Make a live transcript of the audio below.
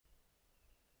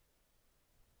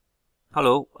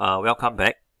Hello, welcome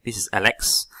back. This is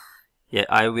Alex. Yeah,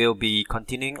 I will be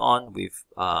continuing on with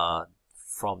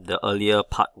from the earlier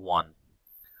part 1.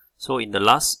 So in the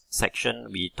last section,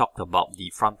 we talked about the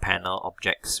front panel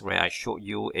objects, where I showed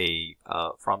you a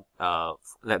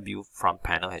LabVIEW front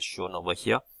panel as shown over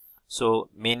here. So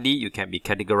mainly you can be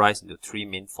categorized into three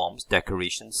main forms: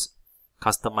 decorations,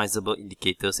 customizable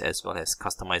indicators, as well as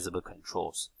customizable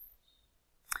controls.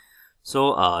 So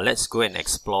let's go and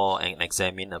explore and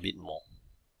examine a bit more.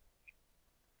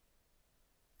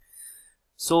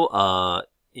 So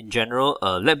in general,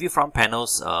 LabVIEW front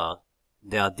panels,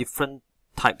 there are different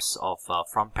types of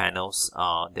front panels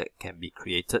that can be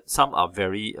created. Some are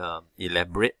very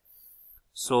elaborate.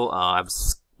 So I have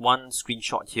one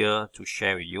screenshot here to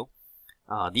share with you.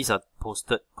 These are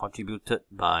contributed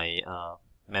by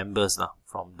members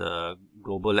from the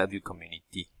global LabVIEW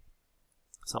community.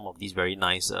 Some of these very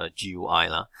nice GUI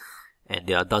and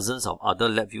there are dozens of other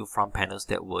LabVIEW front panels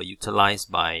that were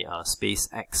utilized by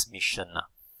SpaceX mission.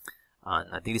 And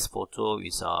I think this photo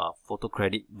is a photo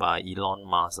credit by Elon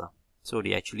Musk. So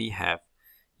they actually have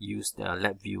used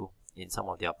LabVIEW in some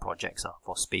of their projects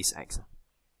for SpaceX.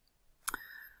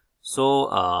 So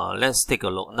let's take a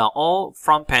look. Now all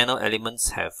front panel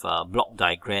elements have block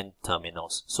diagram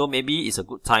terminals. So maybe it's a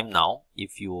good time now,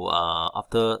 if you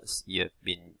after you have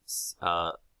been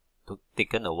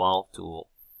taken a while to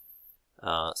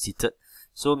seated.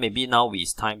 So maybe now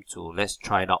it's time to let's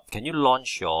try it out. Can you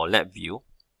launch your LabVIEW?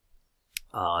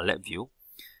 LabVIEW.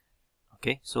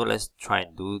 Okay, so let's try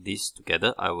and do this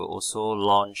together. I will also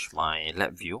launch my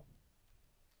LabVIEW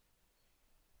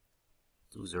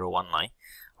 2019.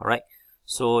 Alright,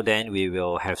 so then we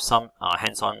will have some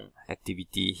hands-on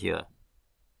activity here.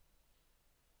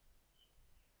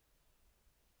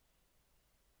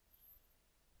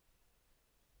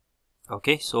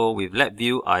 Okay, so with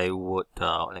LabVIEW, I would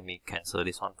let me cancel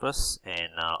this one first,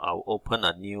 and I'll open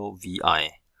a new VI.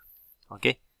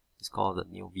 Okay, it's called the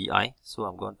new VI. So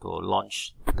I'm going to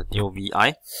launch the new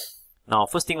VI. Now,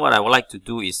 first thing what I would like to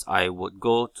do is I would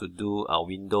go to do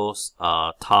Windows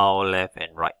tile left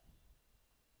and right.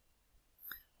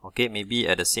 Okay, maybe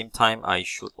at the same time I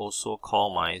should also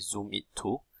call my zoom in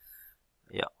tool.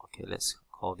 Yeah, okay, let's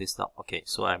call this up. Okay,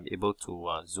 so I'm able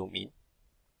to zoom in.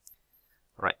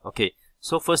 Right, okay.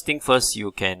 So first thing first,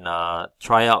 you can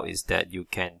try out is that you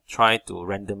can try to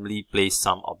randomly place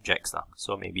some objects.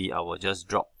 So maybe I will just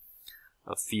drop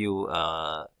a few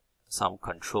some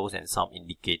controls and some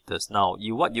indicators. Now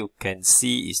what you can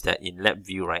see is that in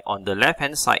LabVIEW, right, on the left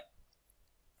hand side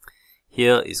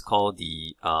here is called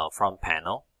the front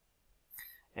panel,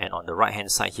 and on the right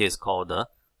hand side here is called the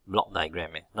block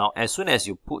diagram. Now as soon as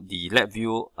you put the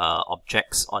LabVIEW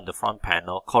objects on the front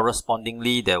panel,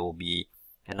 correspondingly there will be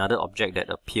another object that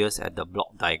appears at the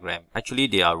block diagram. Actually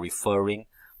they are referring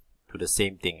to the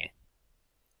same thing.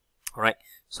 Alright,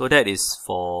 so that is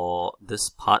for this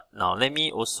part. Now let me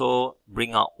also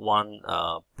bring out one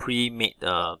pre-made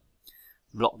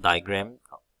block diagram,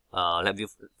 LabVIEW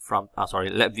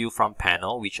front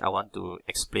panel, which I want to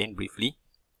explain briefly.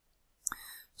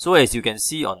 So as you can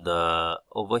see on the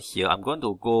over here, I'm going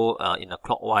to go in a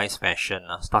clockwise fashion,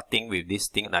 starting with this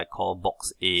thing that I call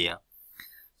box A.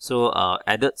 So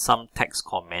added some text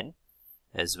comment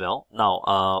as well.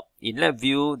 Now in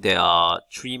LabVIEW there are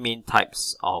three main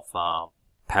types of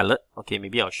palette. Okay,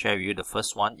 maybe I'll share with you the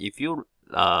first one. If you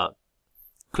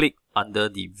click under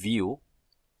the view,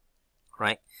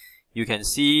 right, you can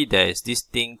see there is this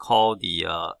thing called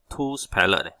the tools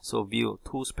palette. So view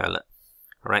tools palette.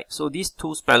 Right, so this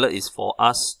tools palette is for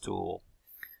us to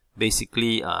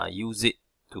basically use it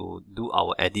to do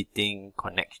our editing,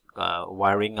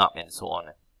 wiring up, and so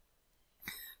on.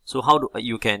 So how do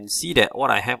you can see that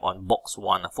what I have on box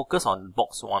 1? Focus on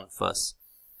box 1 first.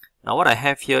 Now what I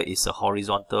have here is a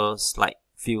horizontal slide,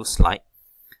 field slide.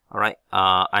 Alright,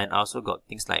 and I also got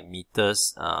things like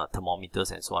meters,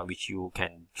 thermometers, and so on, which you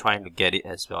can try to get it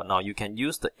as well. Now you can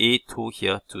use the A tool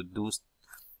here to do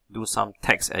some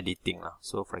text editing.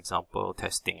 So for example,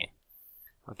 testing.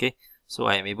 Okay, so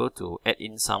I am able to add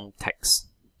in some text,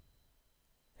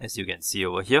 as you can see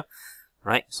over here.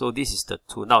 Right, so this is the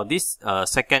tool. Now this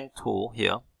second tool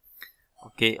here,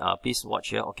 okay, please watch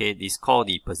here. Okay, this is called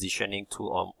the positioning tool,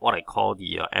 or what I call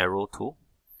the arrow tool.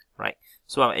 Right,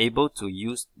 so I'm able to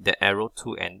use the arrow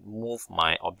tool and move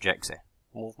my objects,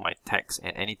 move my text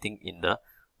and anything in the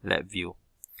LabVIEW.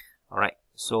 Alright,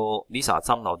 so these are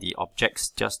some of the objects,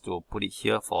 just to put it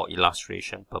here for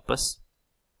illustration purpose.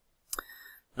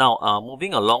 Now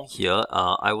moving along here,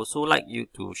 I would also like you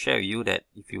to share with you that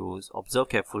if you observe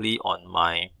carefully on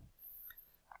my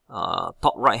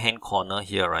top right hand corner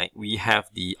here, right, we have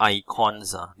the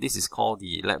icons. This is called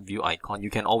the LabVIEW icon. You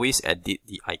can always edit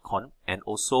the icon, and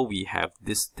also we have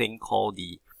this thing called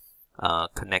the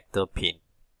connector pane.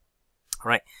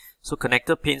 Right, so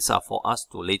connector pins are for us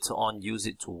to later on use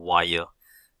it to wire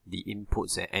the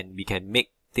inputs, and we can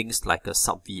make things like a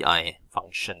sub VI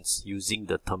functions using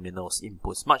the terminals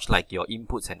inputs, much like your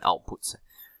inputs and outputs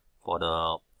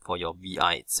for your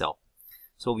VI itself.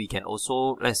 So we can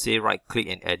also, let's say, right click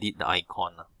and edit the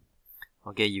icon.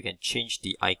 Okay, you can change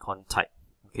the icon type.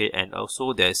 Okay, and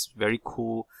also there's very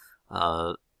cool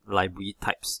library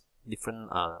types, different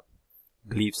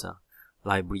glyphs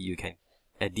library. You can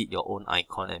edit your own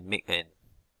icon and make a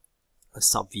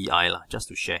sub VI just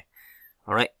to share.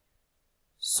 Alright,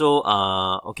 so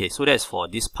okay, so that's for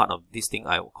this part of this thing.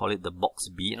 I will call it the box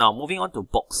B. Now moving on to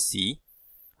box C,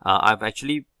 I've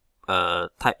actually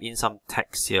type in some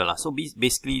text here. So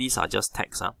basically these are just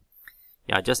text.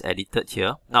 Yeah, just edited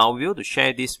here. Now I'll be able to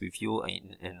share this with you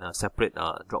in a separate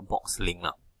Dropbox link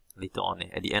later on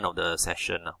at the end of the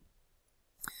session.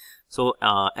 So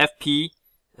FP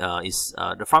is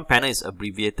the front panel is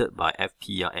abbreviated by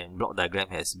FP, and block diagram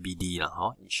has BD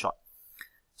in short.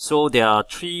 So there are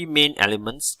three main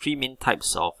elements, three main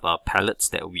types of palettes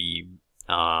that we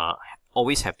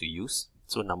always have to use.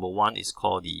 So number one is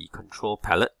called the control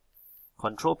palette.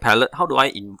 Control palette, how do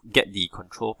I get the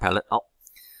control palette out?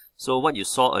 So what you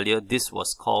saw earlier, this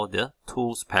was called the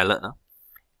tools palette.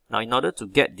 Now in order to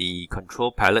get the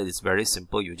control palette, it's very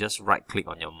simple. You just right click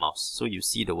on your mouse. So you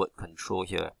see the word control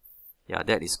here. Yeah,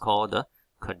 that is called the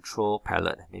control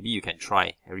palette. Maybe you can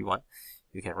try, everyone.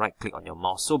 You can right click on your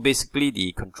mouse. So basically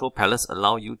the control palettes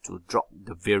allow you to drop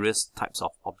the various types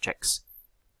of objects,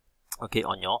 okay,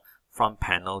 on your front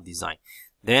panel design.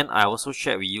 Then I also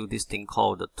shared with you this thing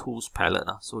called the tools palette.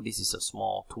 So this is a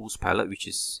small tools palette which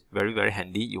is very, very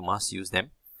handy. You must use them.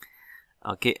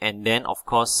 Okay, and then of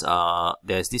course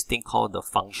there's this thing called the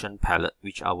function palette,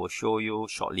 which I will show you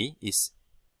shortly. Is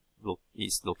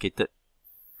located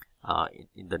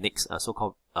in the next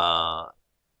so-called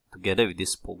together with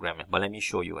this program. But let me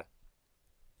show you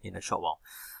in a short while.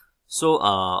 So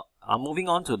I'm moving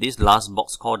on to this last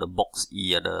box called the box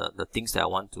E, the things that I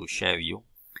want to share with you.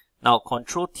 Now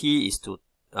Control T is to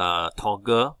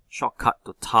toggle shortcut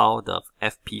to tile the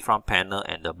FP front panel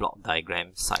and the block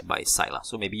diagram side by side.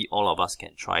 So maybe all of us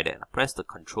can try that. Press the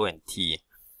Control and T.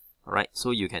 Alright,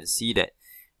 so you can see that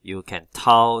you can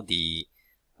tile the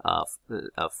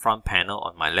front panel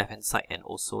on my left hand side and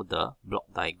also the block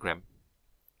diagram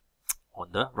on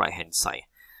the right hand side.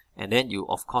 And then you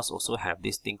of course also have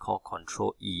this thing called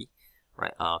Control E.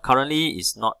 Right, currently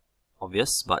it's not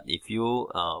obvious, but if you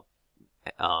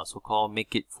so-called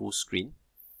make it full screen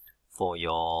for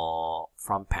your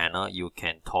front panel, you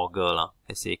can toggle.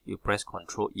 Let's say you press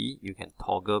Control E, you can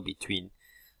toggle between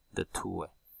the two.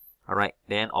 Alright,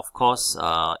 then of course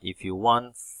if you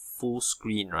want full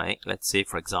screen, right, let's say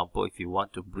for example if you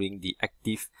want to bring the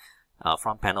active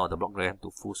front panel or the block diagram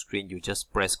to full screen, you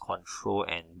just press Control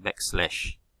and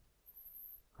backslash.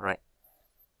 Alright,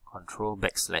 Control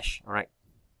backslash, alright,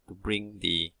 to bring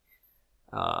the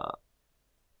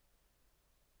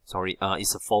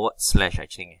it's a forward slash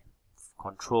actually.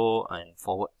 Control and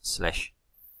forward slash.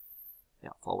 Yeah,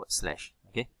 forward slash.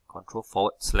 Okay, Control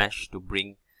forward slash to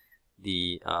bring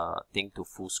the thing to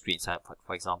full screen. So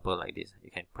for example, like this,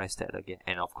 you can press that again,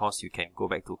 and of course you can go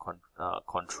back to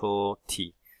Control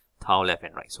T, tile left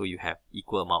and right. So you have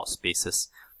equal amount of spaces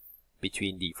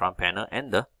between the front panel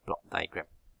and the block diagram.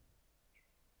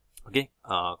 Okay,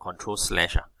 Control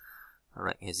slash.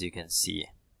 Alright, as you can see.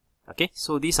 Okay,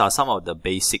 so these are some of the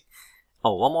basic.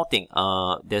 Oh, one more thing.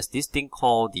 There's this thing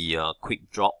called the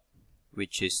quick drop,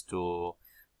 which is to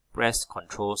press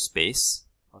Control space.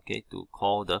 Okay, to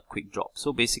call the quick drop.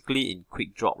 So basically, in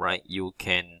quick drop, right, you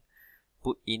can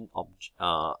put in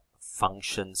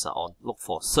functions or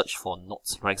search for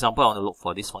nodes. For example, I want to look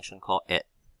for this function called add.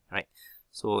 Right,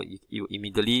 so you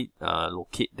immediately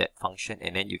locate that function,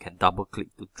 and then you can double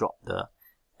click to drop the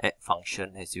add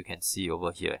function, as you can see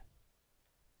over here.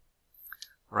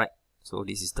 Right, so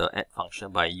this is the add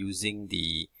function by using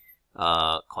the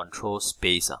Control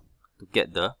space to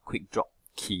get the quick drop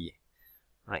key.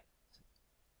 Right,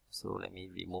 so let me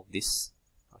remove this.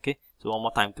 Okay, so one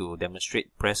more time to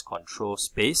demonstrate, press Control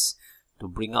space to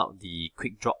bring out the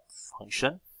quick drop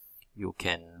function. You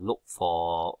can look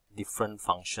for different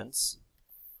functions.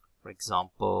 For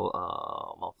example,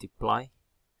 multiply.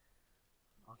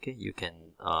 Okay, you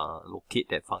can locate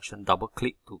that function, double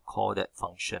click to call that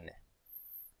function.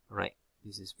 Right,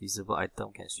 this is visible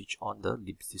item, can switch on the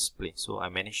display. So I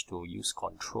managed to use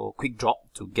Control quick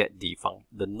drop to get the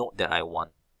node that I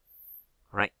want.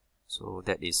 Right, So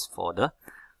that is for the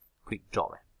quick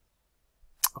drop.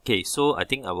 Okay, so I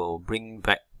think I will bring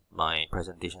back my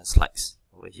presentation slides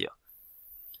over here.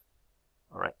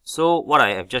 Alright, so what I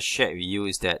have just shared with you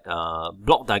is that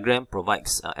block diagram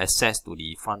provides access to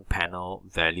the front panel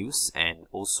values, and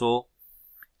also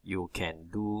you can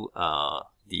do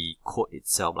the code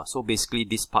itself. So basically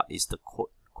this part is the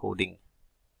coding,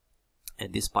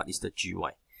 and this part is the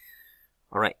GUI.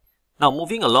 Alright, now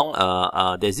moving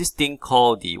along, there's this thing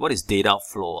called what is data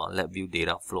flow, LabVIEW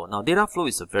data flow. Now data flow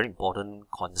is a very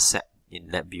important concept in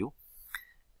LabVIEW,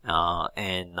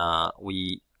 and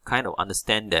we kind of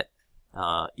understand that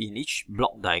in each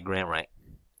block diagram, right,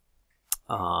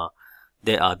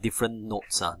 there are different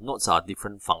nodes. Nodes are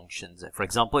different functions. For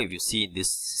example, if you see in this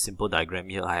simple diagram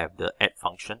here, I have the add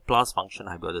function, plus function,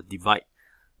 I've got the divide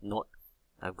node,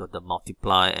 I've got the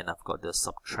multiply, and I've got the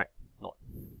subtract node,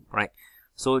 right?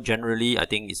 So generally, I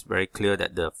think it's very clear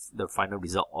that the final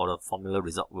result or the formula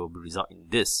result will result in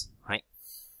this, right?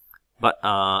 But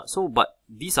but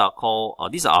these are called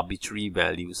these are arbitrary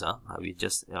values. We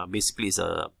just basically is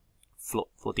a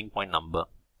floating point number,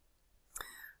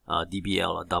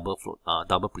 DBL, or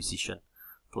double precision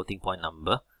floating point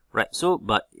number, right? So,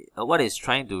 but what it's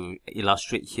trying to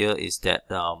illustrate here is that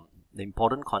the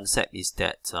important concept is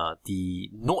that the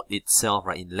node itself,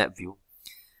 right, in LabVIEW,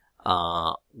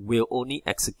 will only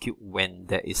execute when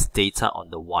there is data on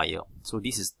the wire. So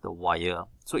this is the wire.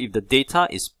 So if the data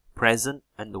is present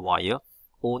on the wire,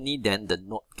 only then the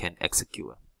node can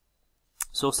execute.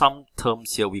 So some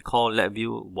terms here we call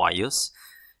LabVIEW wires,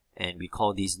 and we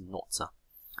call these nodes.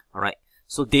 Alright,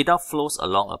 so data flows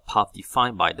along a path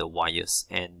defined by the wires,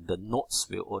 and the nodes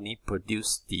will only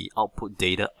produce the output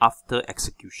data after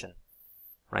execution,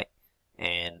 right?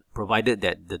 And provided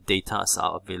that the data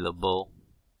are available,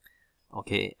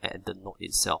 okay, at the node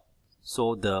itself.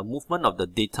 So the movement of the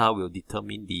data will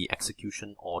determine the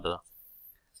execution order.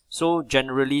 So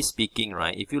generally speaking,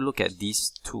 right, if you look at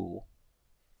these two,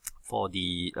 for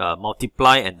the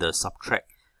multiply and the subtract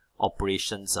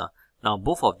operations, now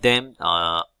both of them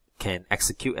can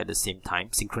execute at the same time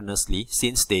synchronously,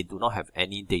 since they do not have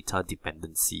any data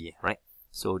dependency, right?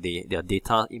 So their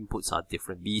data inputs are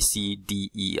different. B, C,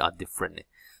 D, E are different.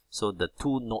 So the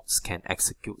two nodes can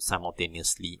execute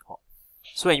simultaneously.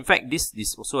 So in fact, this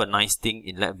is also a nice thing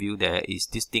in LabVIEW. There is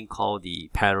this thing called the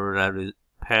parallelism.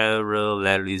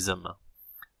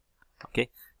 Okay,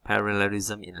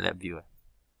 parallelism in LabVIEW.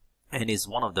 And it's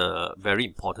one of the very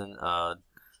important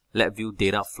LabVIEW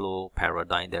data flow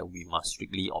paradigm that we must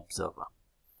strictly observe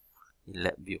in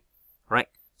LabVIEW, right?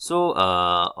 So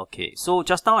okay, so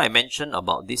just now I mentioned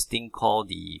about this thing called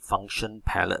the function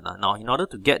palette. Now in order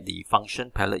to get the function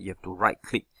palette, you have to right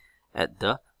click at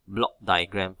the block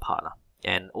diagram part,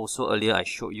 and also earlier I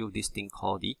showed you this thing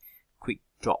called the quick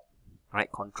drop, right?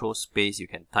 Control space, you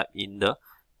can type in the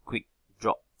quick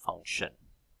drop function.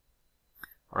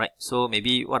 Alright, so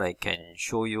maybe what I can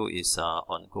show you is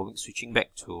switching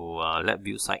back to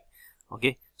LabVIEW side.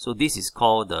 Okay, so this is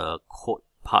called the code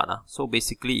part. So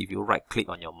basically, if you right click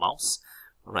on your mouse,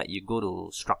 right, you go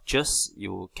to structures,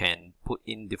 you can put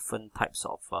in different types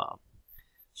of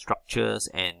structures,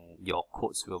 and your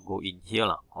codes will go in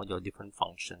here, all your different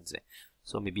functions.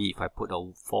 So maybe if I put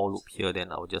a for loop here,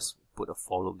 then I'll just put a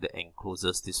for loop that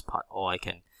encloses this part, or I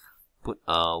can put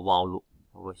a while loop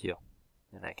over here,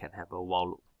 and I can have a while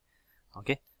loop.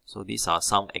 Okay, so these are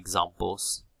some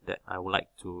examples that I would like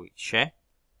to share.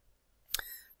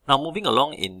 Now moving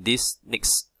along in this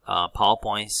next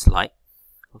PowerPoint slide,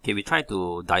 okay, we try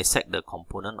to dissect the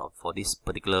component for this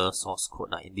particular source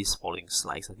code in these following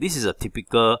slides. This is a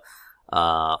typical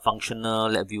functional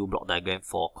LabVIEW block diagram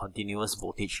for continuous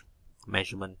voltage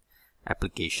measurement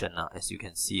application. As you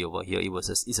can see over here, it's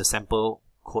a sample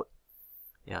code,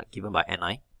 given by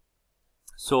NI.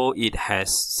 So it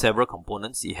has several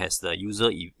components. It has the user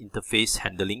interface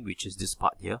handling, which is this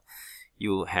part here.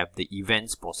 You have the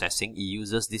events processing. It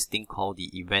uses this thing called the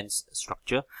events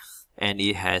structure, and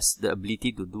it has the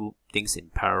ability to do things in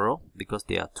parallel because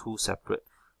they are two separate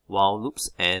while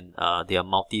loops, and they are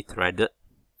multi-threaded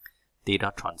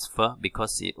data transfer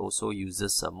because it also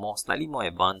uses a slightly more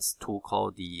advanced tool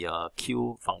called the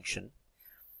queue function,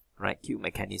 right? Queue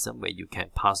mechanism, where you can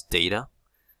pass data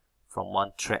from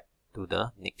one thread to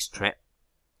the next thread,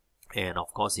 and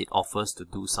of course it offers to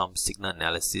do some signal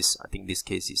analysis. I think this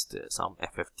case is some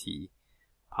FFT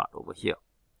part over here,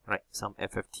 right? Some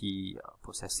FFT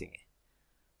processing.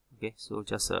 Okay, so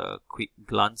just a quick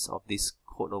glance of this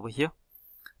code over here.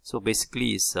 So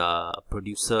basically it's a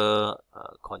producer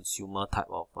consumer type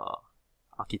of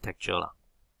architecture,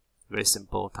 very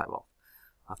simple type of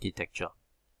architecture.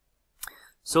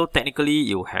 So technically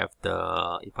you have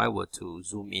the, if I were to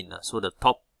zoom in, so the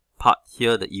top part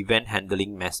here, the event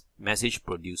handling message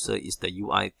producer is the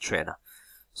UI thread.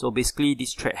 So basically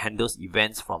this thread handles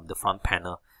events from the front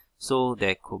panel. So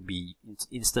there could be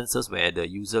instances where the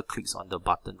user clicks on the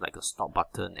button like a stop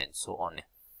button and so on.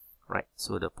 Right,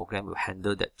 so the program will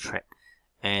handle that thread.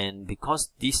 And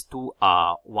because these two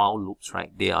are while loops,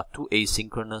 right, they are two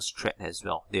asynchronous threads as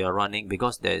well. They are running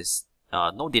because there's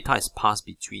no data is passed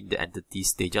between the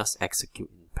entities, they just execute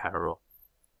in parallel,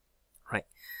 right?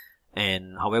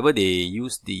 And however, they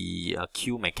use the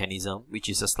queue mechanism, which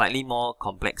is a slightly more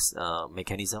complex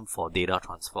mechanism for data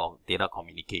transfer, data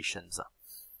communications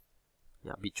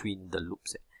between the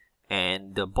loops.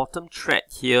 And the bottom thread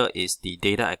here is the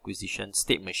data acquisition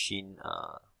state machine,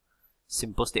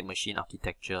 simple state machine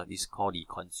architecture. This is called the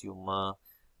consumer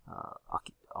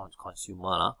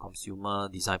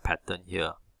design pattern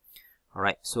here.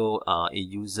 Alright, so it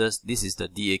uses, this is the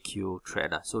DAQ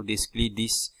thread. So basically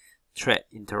this thread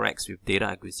interacts with data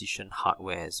acquisition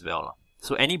hardware as well.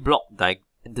 So any block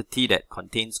entity that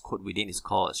contains code within is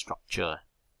called a structure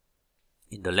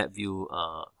in the LabVIEW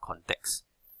context.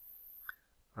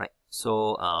 Right,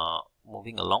 so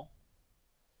moving along.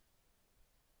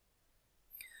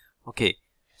 Okay,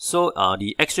 so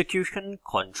the execution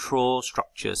control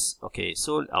structures. Okay,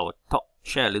 so I will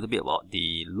share a little bit about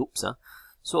the loops.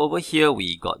 So over here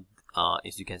we got,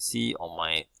 as you can see on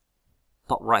my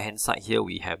top right hand side here,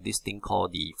 we have this thing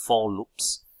called the for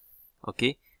loops.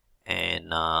 Okay,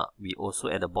 and we also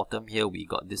at the bottom here we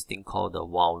got this thing called the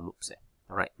while loops.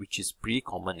 Alright, which is pretty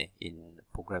common in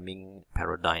programming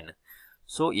paradigm.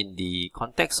 So in the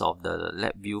context of the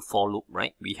LabVIEW for loop,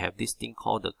 right, we have this thing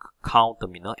called the count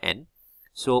terminal n.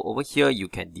 So over here you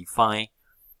can define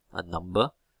a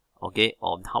number, okay,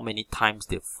 on how many times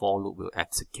the for loop will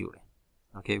execute.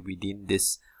 Okay, within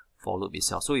this for loop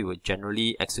itself. So it will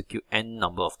generally execute n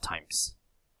number of times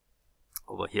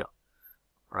over here,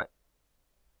 right?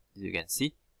 As you can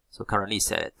see, so currently it's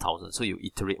set at 1000, so you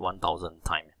iterate 1000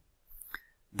 times.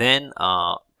 Then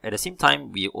at the same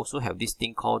time, we also have this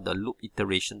thing called the loop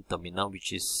iteration terminal,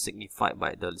 which is signified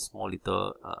by the small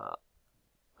little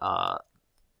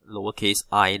lowercase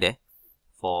I there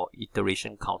for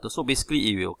iteration counter. So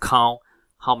basically it will count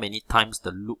how many times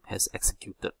the loop has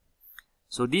executed.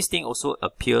 So this thing also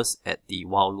appears at the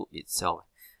while loop itself.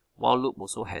 While loop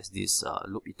also has this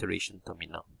loop iteration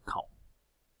terminal count.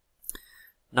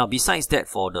 Now besides that,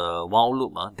 for the while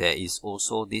loop, there is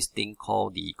also this thing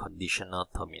called the conditional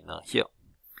terminal here.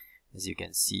 As you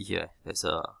can see here, there's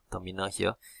a terminal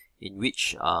here in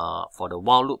which for the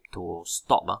while loop to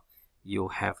stop, you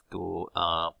have to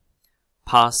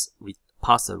pass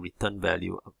a return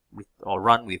value or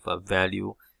run with a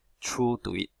value true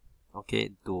to it,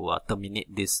 okay, to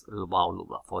terminate this while loop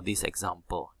for this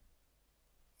example.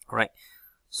 Alright,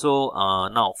 so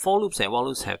now for loops and while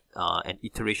loops have an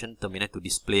iteration terminal to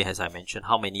display, as I mentioned,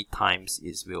 how many times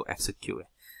it will execute.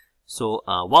 So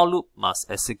while loop must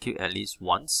execute at least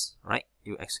once, right?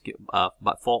 You execute,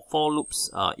 but for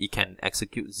loops, it can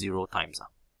execute 0 times,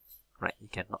 right?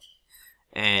 It cannot.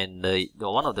 And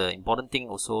one of the important thing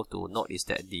also to note is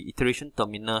that the iteration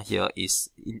terminal here is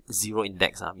 0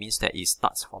 index, means that it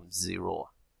starts from 0.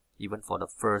 Even for the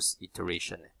first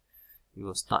iteration, you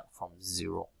will start from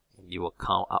 0 and you will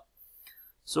count up.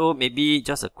 So maybe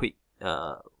just a quick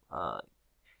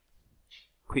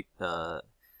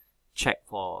check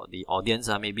for the audience.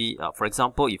 Maybe for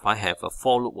example, if I have a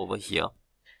for loop over here,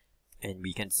 and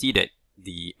we can see that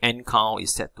the n count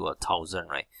is set to 1000,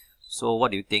 right? So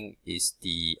what do you think is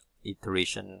the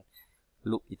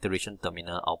loop iteration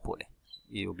terminal output?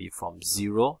 It will be from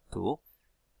 0 to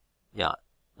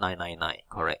 999,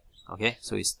 correct? Okay,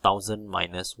 so it's 1000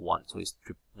 minus 1, so it's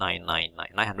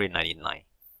 999.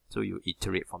 So you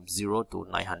iterate from 0 to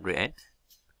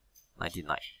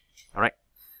 999. Alright,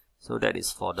 so that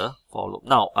is for the for loop.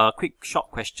 Now a quick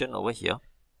short question over here.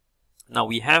 Now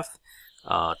we have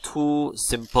two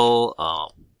simple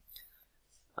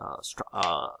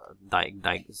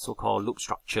so-called loop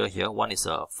structure here. One is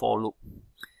a for loop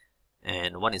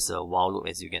and one is a while loop,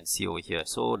 as you can see over here.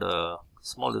 So the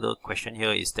small little question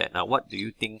here is that what do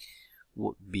you think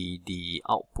would be the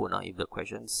output? If the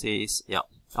question says,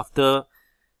 after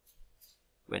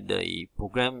when the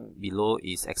program below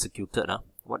is executed,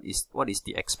 what is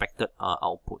the expected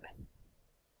output?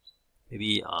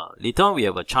 Maybe later on we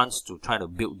have a chance to try to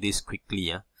build this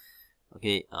quickly.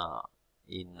 Okay,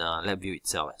 in LabVIEW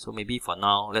itself. So maybe for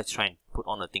now, let's try and put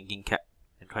on a thinking cap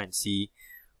and try and see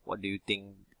what do you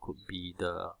think could be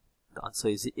the answer.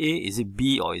 Is it A, is it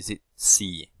B, or is it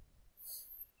C?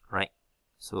 Right?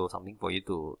 So something for you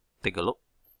to take a look.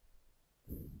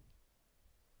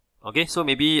 Okay, so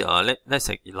maybe let's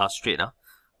illustrate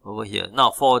over here.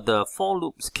 Now for the for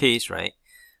loops case, right?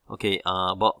 Okay,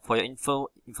 but for your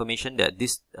information, that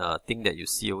this thing that you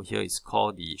see over here is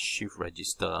called the shift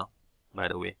register, by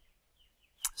the way.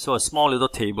 So a small little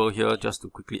table here just to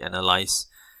quickly analyze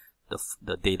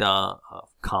the data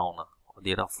count or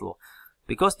data flow.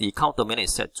 Because the count terminal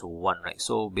is set to 1, right?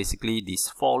 So basically this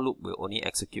for loop will only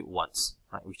execute once,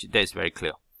 right? Which that is very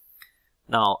clear.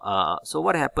 Now, so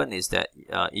what happened is that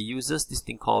it uses this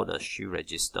thing called the shift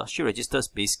register. Shift register is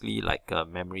basically like a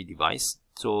memory device.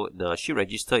 So the shift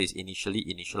register is initially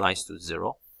initialized to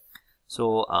 0.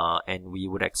 So and we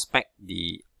would expect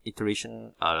the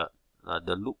iteration,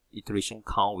 the loop iteration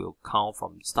count will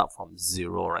start from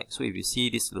 0, right? So if you see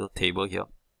this little table here,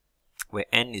 where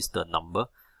n is the number,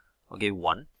 okay,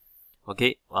 1.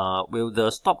 Okay, will the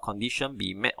stop condition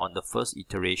be met on the first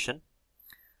iteration?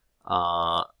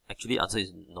 Actually, answer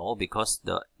is no, because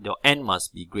your n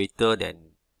must be greater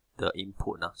than the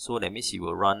input. So that means you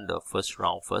will run the first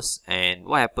round first, and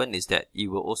what happened is that it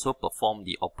will also perform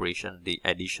the operation, the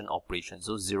addition operation.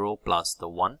 So 0 plus the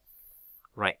 1,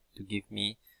 right, to give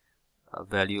me a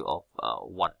value of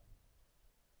 1,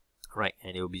 right,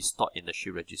 and it will be stored in the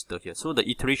shift register here. So the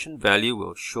iteration value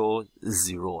will show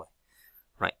 0,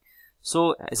 right?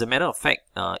 So as a matter of fact,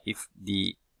 if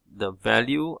the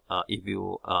value, if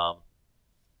you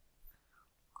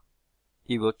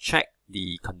it will check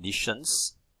the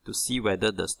conditions to see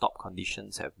whether the stop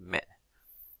conditions have met.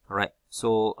 Alright,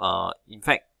 so in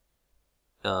fact,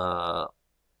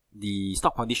 the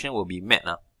stop condition will be met,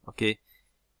 okay,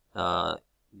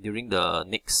 during the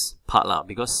next part,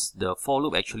 because the for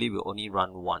loop actually will only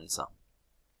run once.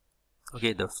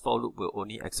 Okay, the for loop will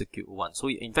only execute once. So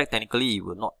in fact, technically, it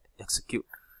will not execute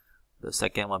the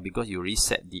second one because you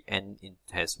reset the n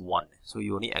as 1. So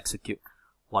you only execute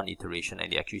one iteration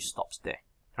and it actually stops there.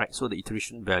 Right, so the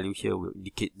iteration value here will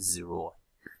indicate 0.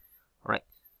 Right,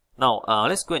 now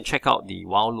let's go and check out the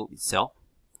while loop itself.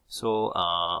 So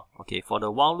okay, for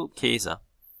the while loop case,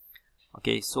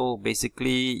 okay, so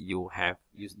basically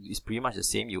it's pretty much the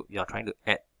same. You are trying to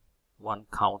add one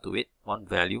count to it, one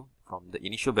value from the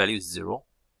initial value is 0.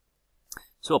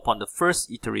 So upon the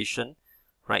first iteration,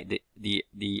 right,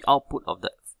 the output of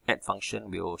the add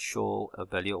function will show a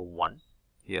value of 1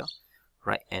 here,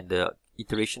 right, and the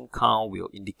iteration count will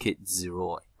indicate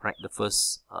 0, right, the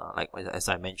first, like as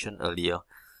I mentioned earlier.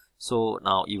 So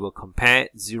now it will compare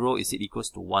 0, is it equals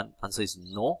to 1? Answer is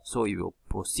no, so it will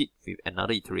proceed with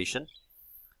another iteration.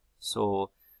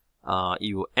 So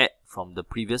it will add from the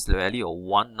previous value of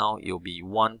 1, now it will be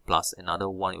 1 plus another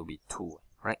 1, it will be 2,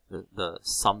 right, the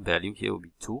sum value here will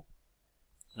be 2.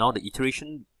 Now the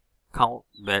iteration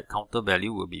counter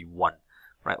value will be 1,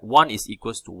 right, 1 is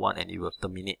equals to 1 and it will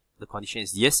terminate. The condition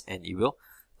is yes, and it will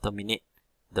terminate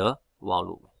the while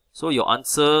loop. So your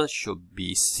answer should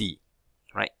be C,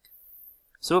 right?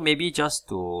 So maybe just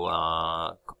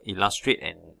to illustrate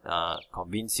and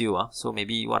convince you, so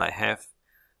maybe what I have,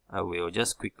 I will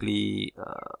just quickly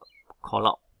call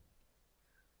out,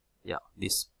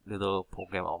 this little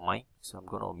program of mine. So I'm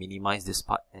going to minimize this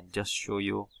part and just show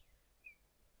you.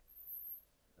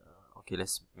 Okay,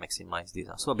 let's maximize this.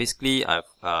 So basically,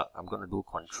 I'm going to do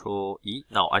Control E.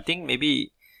 Now, I think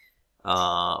maybe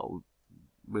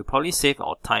we'll probably save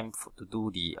our time to do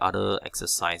the other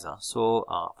exercise. So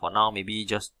for now, maybe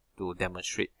just to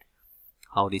demonstrate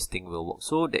how this thing will work.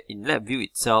 So in LabVIEW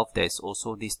itself, there's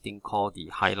also this thing called the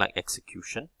highlight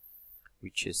execution,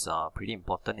 which is pretty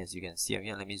important, as you can see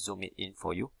here. Let me zoom it in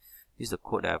for you. This is the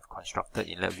code that I've constructed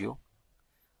in LabVIEW.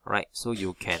 Right, so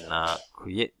you can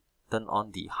turn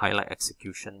on the highlight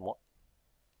execution mode.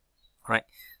 Right,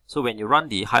 so when you run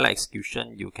the highlight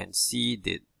execution, you can see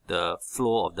the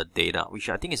flow of the data, which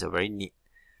I think is a very neat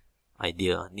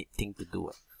idea, neat thing to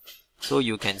do. So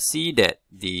you can see that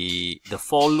the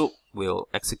for loop will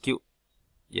execute,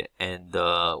 and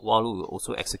the while loop will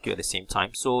also execute at the same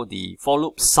time. So the for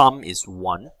loop sum is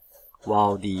 1,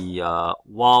 while the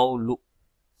while loop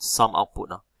sum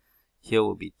output here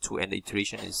will be 2, and the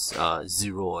iteration is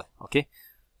 0. Okay.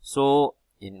 So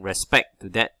in respect to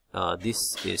that,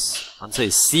 this is answer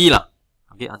is C lah.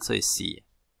 Okay, answer is C.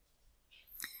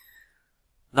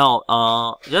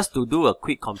 Now, just to do a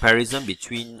quick comparison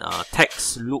between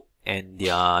text loop and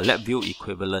their LabVIEW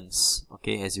equivalents.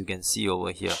 Okay, as you can see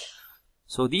over here.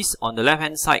 So these on the left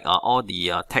hand side are all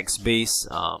the text-based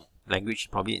language,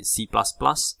 probably in C++,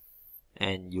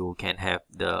 and you can have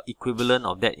the equivalent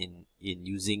of that in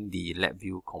using the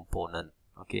LabVIEW component.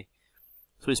 Okay.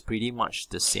 So it's pretty much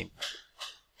the same.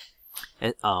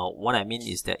 And, what I mean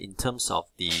is that in terms of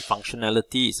the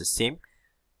functionality is the same,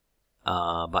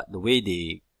 but the way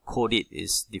they code it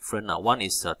is different. One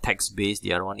is a text-based,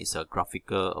 the other one is a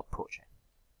graphical approach.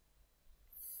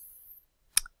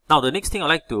 Now, the next thing I'd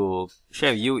like to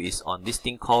share with you is on this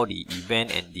thing called the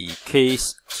event and the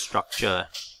case structure.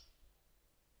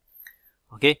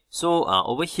 Okay, so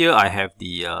over here I have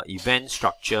the event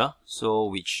structure. So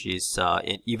which is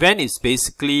an event is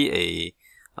basically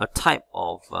a type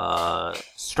of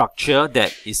structure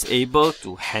that is able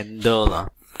to handle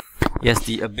yes,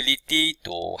 the ability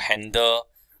to handle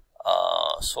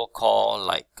so-called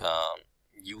like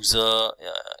user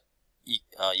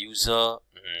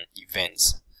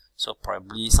events. So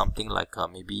probably something like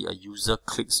maybe a user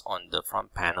clicks on the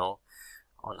front panel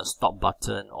on the stop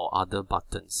button or other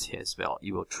buttons here as well.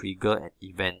 It will trigger an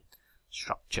event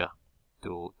structure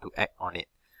to act on it,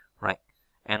 right?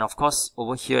 And of course,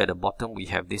 over here at the bottom, we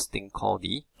have this thing called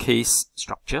the case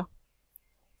structure,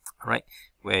 right?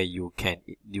 Where you can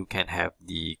have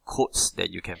the codes that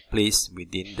you can place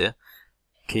within the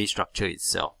case structure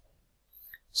itself.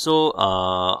 So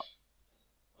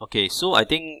okay, so I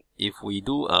think if we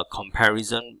do a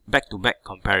comparison, back-to-back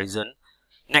comparison,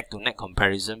 neck-to-neck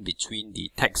comparison between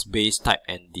the text-based type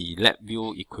and the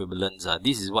LabVIEW equivalents,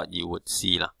 this is what you would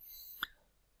see lah.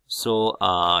 So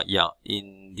yeah,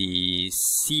 in the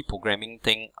C programming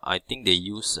thing, I think they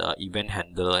use event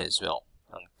handler as well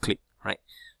on click, right?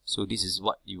 So this is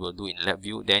what you will do in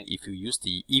LabVIEW. Then if you use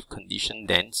the if condition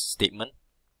then statement,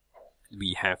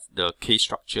 we have the case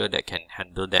structure that can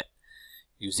handle that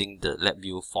using the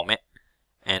LabVIEW format.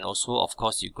 And also, of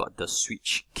course, you got the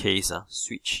switch case,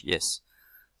 switch, yes.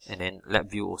 And then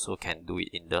LabVIEW also can do it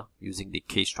in the using the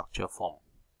case structure form.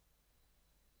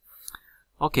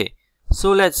 Okay,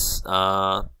 so let's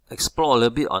explore a little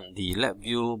bit on the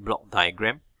LabVIEW block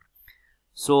diagram.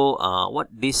 So what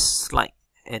this slide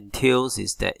entails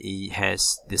is that it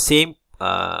has the same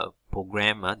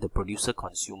program, the producer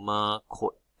consumer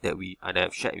code that I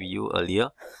have shared with you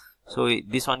earlier. So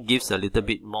this one gives a little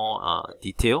bit more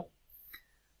detail.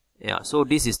 Yeah, so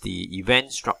this is the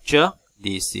event structure.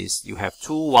 This is, you have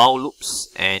two while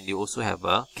loops and you also have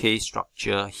a case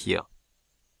structure here.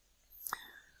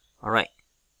 Alright,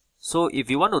 so if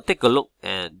you want to take a look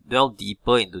and delve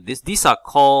deeper into this, these are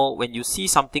called, when you see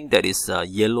something that is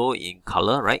yellow in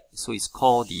color, right? So it's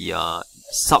called the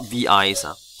sub-VIs.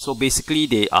 So basically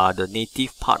they are the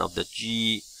native part of the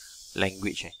G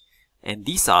language. And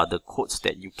these are the codes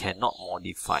that you cannot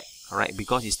modify, alright,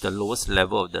 because it's the lowest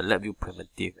level of the LabVIEW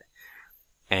primitive.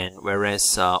 And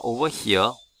whereas over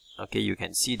here, okay, you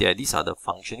can see that these are the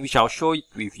functions, which I'll show it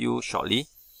with you shortly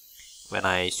when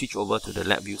I switch over to the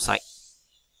LabVIEW site.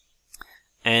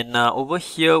 And over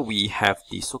here we have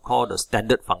the so-called the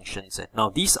standard functions. Now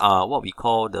these are what we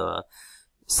call the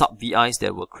sub-VIs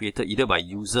that were created either by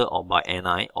user or by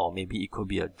NI, or maybe it could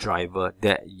be a driver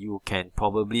that you can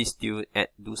probably still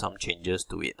do some changes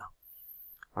to it.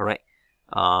 Alright,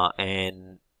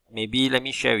 and maybe let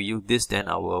me share with you this, then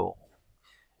I will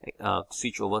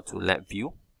switch over to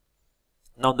LabVIEW.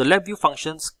 Now the LabVIEW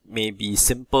functions may be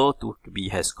simple to be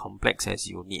as complex as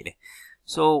you need.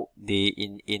 So they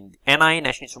in NI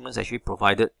National Instruments actually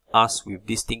provided us with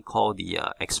this thing called the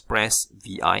Express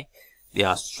VI. They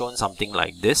are shown something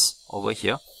like this over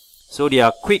here. So they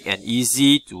are quick and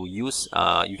easy to use.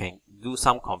 You can do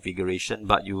some configuration,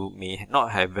 but you may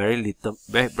not have very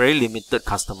limited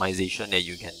customization that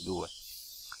you can do.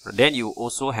 Then you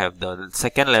also have the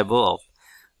second level of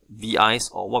VIs,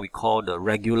 or what we call the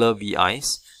regular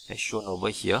VIs, as shown over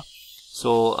here.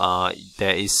 So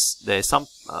there is some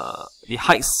it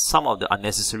hides some of the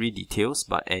unnecessary details,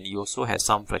 and it also has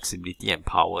some flexibility and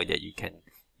power that you can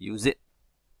use it.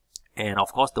 And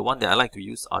of course, the one that I like to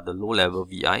use are the low level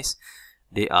VIs.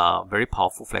 They are very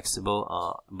powerful,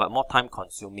 flexible, but more time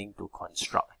consuming to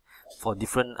construct for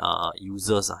different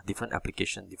users, different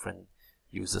application, different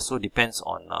users. So it depends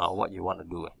on what you want to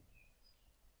do.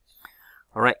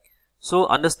 Alright, so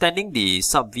understanding the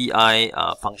sub-VI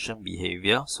function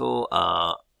behavior. So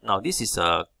now this is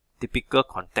a typical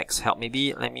context help.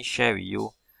 Maybe let me share with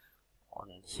you on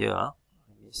here.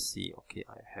 Let me see. Okay,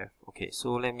 I have. Okay,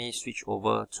 so let me switch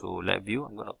over to LabVIEW.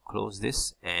 I'm going to close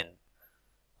this and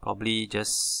probably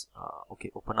just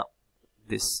okay, open up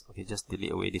this. Okay, just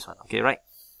delete away this one. Okay, right.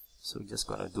 So just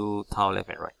going to do tile left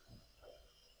and right.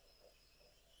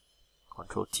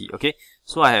 Control T. Okay,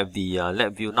 so I have the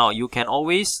LabVIEW. Now you can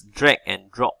always drag and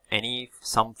drop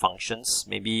some functions,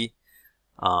 maybe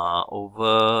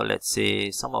over, let's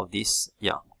say, some of these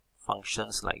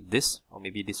functions like this, or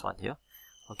maybe this one here.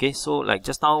 Okay, so like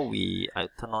just now I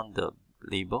turn on the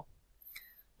label.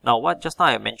 Now what just now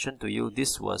I mentioned to you,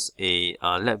 this was a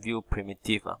LabVIEW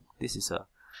primitive. This is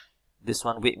this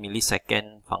one wait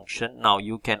millisecond function. Now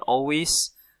you can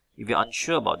always If you're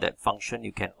unsure about that function,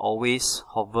 you can always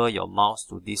hover your mouse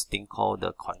to this thing called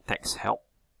the context help,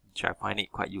 which I find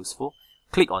it quite useful.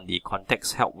 Click on the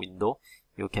context help window.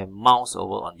 You can mouse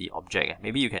over on the object.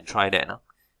 Maybe you can try that, huh?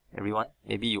 Everyone.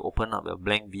 Maybe you open up a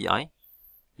blank VI.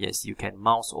 Yes, you can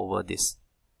mouse over this.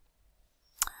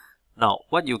 Now,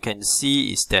 what you can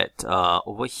see is that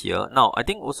over here. Now, I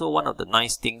think also one of the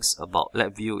nice things about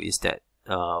LabVIEW is that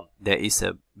there is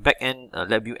a backend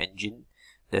LabVIEW engine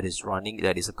that is running,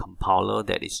 that is a compiler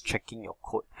that is checking your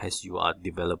code as you are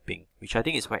developing, which I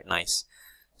think is quite nice.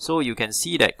 So you can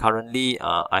see that currently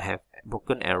I have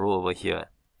broken arrow over here,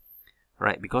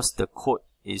 right? Because the code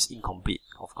is incomplete,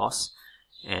 of course,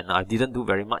 and I didn't do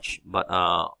very much. But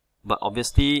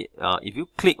obviously, if you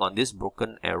click on this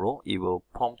broken arrow, it will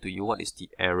prompt to you what is the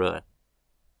error.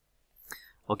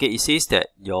 Okay, it says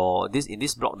that in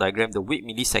this block diagram, the wait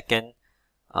millisecond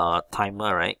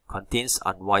timer, right, contains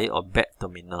unwired or bad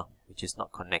terminal, which is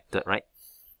not connected, right?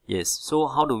 Yes. So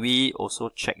how do we also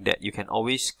check that? You can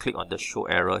always click on the show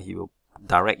error. He will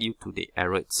direct you to the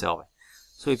error itself.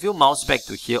 So if you mouse back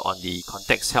to here on the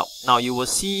context help, now you will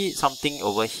see something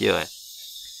over here,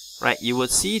 right? You will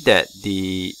see that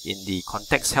in the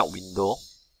context help window,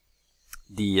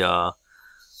 the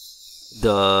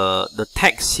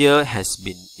text here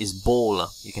is bold.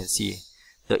 You can see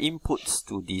the inputs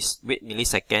to this wait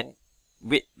millisecond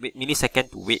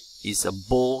to wait is a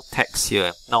bold text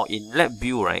here. Now in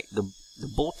LabVIEW, right, the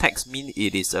bold text means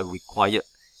it is a required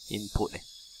input.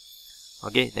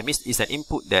 Okay, that means it's an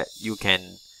input that you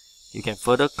can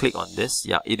further click on this.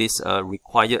 Yeah, it is a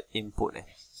required input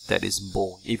that is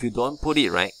bold. If you don't put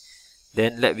it right,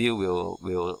 then LabVIEW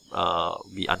will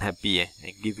be unhappy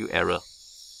and give you error.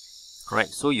 Right,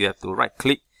 so you have to right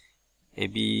click.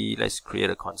 Maybe let's create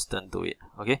a constant to it.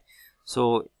 Okay,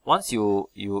 so once you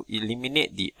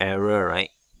eliminate the error,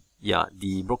 right, yeah,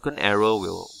 the broken arrow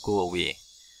will go away.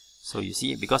 So you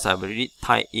see, because I've already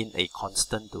tied in a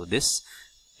constant to this,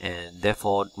 and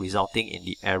therefore resulting in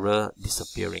the error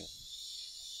disappearing.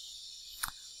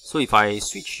 So if I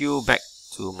switch you back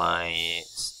to my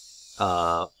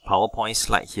PowerPoint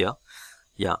slide here,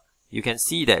 yeah, you can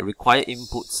see that required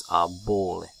inputs are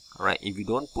bold. Right, if you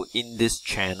don't put in this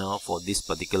channel for this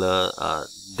particular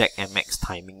DEC-MX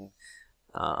timing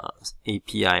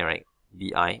API, right,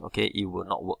 BI, okay, it will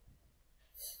not work.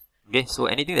 Okay, so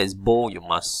anything that is bold, you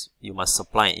must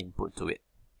supply an input to it.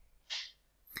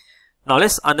 Now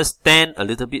let's understand a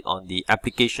little bit on the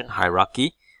application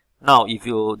hierarchy. Now, if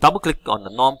you double click on the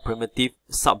non-primitive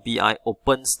sub-VI,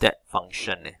 opens that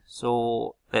function.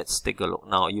 So let's take a look.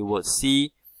 Now you will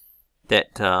see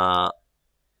that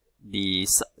the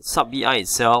sub-VI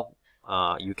itself,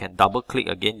 you can double click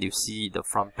again, you see the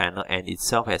front panel, and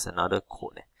itself has another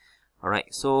code.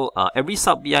 Alright, so every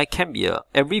sub-VI can be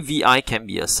every VI can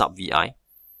be a sub-VI.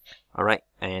 Alright,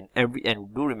 and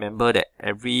do remember that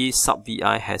every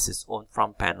sub-VI has its own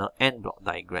front panel and block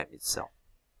diagram itself.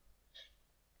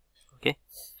 Okay.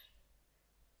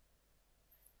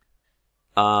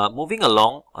 Moving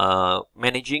along,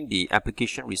 managing the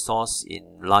application resource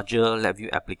in larger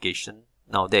LabVIEW application.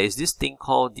 Now there is this thing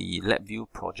called the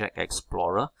LabVIEW Project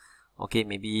Explorer. Okay,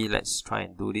 maybe let's try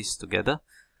and do this together.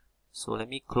 So let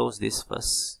me close this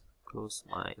first. Close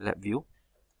my LabVIEW.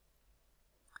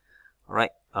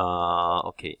 Alright,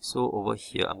 okay, so over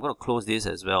here, I'm going to close this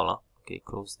as well. Okay,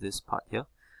 close this part here.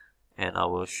 And I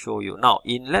will show you. Now,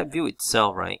 in LabVIEW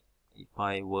itself, right, if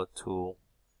I were to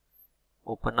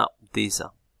open up this,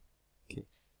 okay,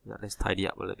 yeah, let's tidy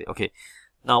up a little bit. Okay,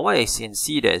 now what I can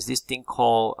see, there's this thing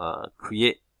called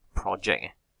create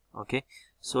project. Okay,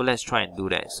 so let's try and do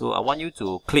that. So I want you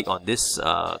to click on this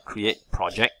create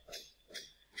project.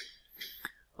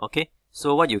 Okay,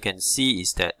 so what you can see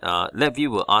is that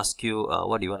LabVIEW will ask you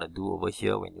what do you want to do over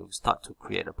here when you start to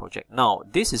create a project. Now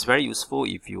this is very useful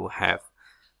if you have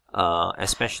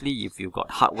especially if you've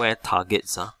got hardware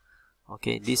targets.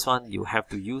 Okay, this one you have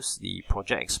to use the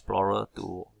Project Explorer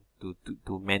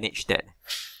to manage that.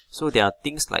 So there are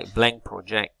things like blank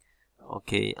project,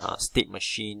 okay, state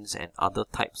machines, and other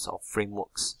types of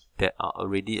frameworks that are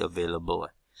already available.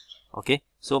 Okay,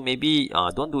 so maybe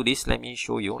don't do this. Let me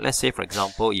show you. Let's say, for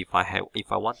example, if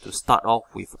I want to start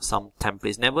off with some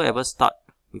templates, never ever start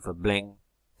with a blank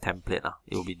template.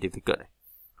 It will be difficult.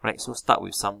 Right, so start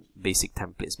with some basic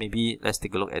templates. Maybe let's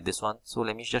take a look at this one. So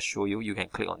let me just show you. You can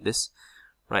click on this.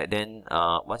 Right, then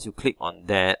once you click on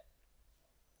that,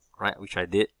 right, which I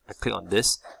did, I click on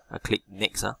this, I click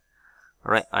next.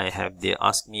 Alright, they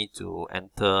ask me to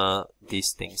enter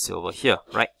these things over here.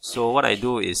 Right, so what I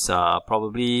do is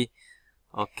probably,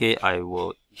 okay, I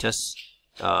will just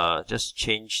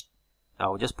change, I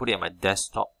will just put it on my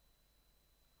desktop.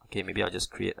 Okay, maybe I'll just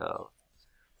create a,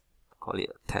 call it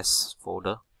a test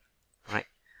folder, right?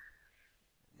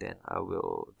 Then I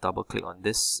will double click on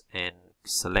this and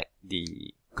select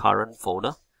the current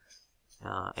folder,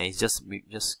 and it's just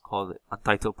call it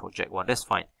Untitled Project 1. That's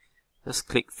fine. Just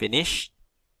click Finish.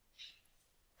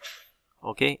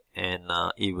 Okay, and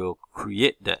it will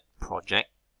create that project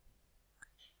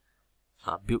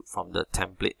built from the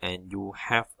template, and you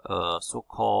have a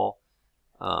so-called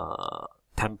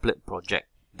template project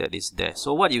that is there.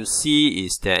 So what you see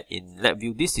is that in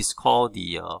LabVIEW, this is called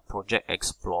the Project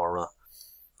Explorer.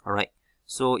 Alright,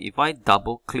 so if I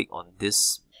double click on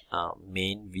this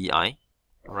main VI,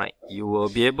 right, you will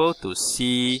be able to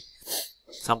see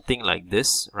something like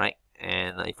this, right?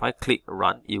 And if I click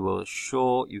Run, it will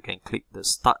show, you can click the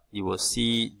Start, you will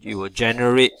see, you will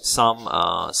generate some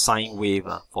sine wave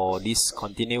for this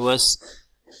continuous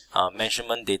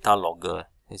measurement data logger,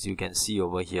 as you can see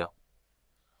over here.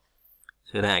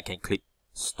 So then I can click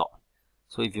Stop.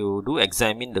 So if you do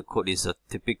examine the code, it's a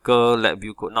typical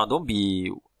LabVIEW code. Now don't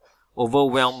be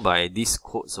overwhelmed by these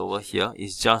codes over here.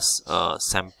 It's just a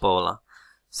sample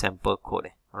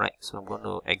code. Alright, so I'm going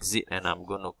to exit and I'm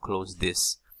going to close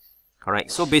this.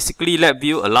 Alright, so basically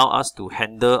LabVIEW allow us to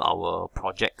handle our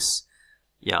projects,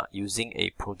 using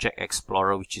a Project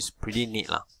Explorer, which is pretty neat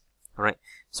lah. Alright,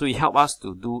 so it helps us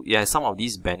to do some of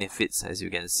these benefits. As you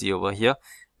can see over here,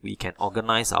 we can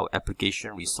organize our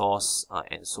application resource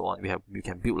and so on. We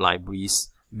can build libraries,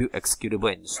 build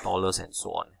executable installers and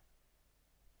so on.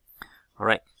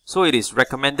 Alright, so it is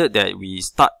recommended that we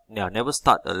never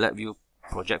start a LabVIEW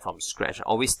project from scratch.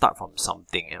 Always start from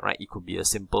something, right? It could be a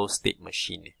simple state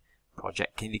machine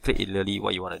project. Can you click clearly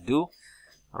what you want to do?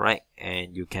 Alright,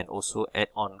 and you can also add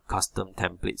on custom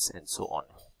templates and so on.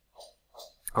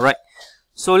 Alright,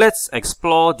 so let's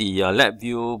explore the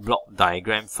LabVIEW block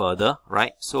diagram further,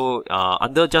 right? So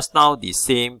under just now the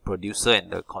same producer and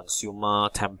the consumer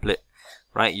template,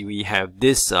 right? We have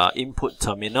this input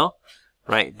terminal,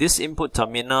 right? This input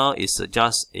terminal is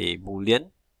just a boolean,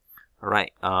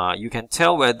 right? You can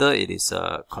tell whether it is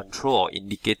a control or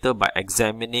indicator by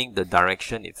examining the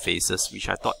direction it faces, which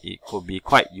I thought it could be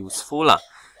quite useful lah.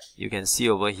 You can see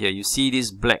over here, you see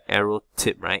this black arrow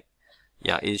tip, right?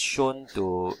 Yeah, it's shown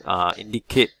to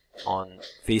indicate on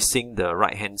facing the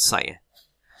right hand side.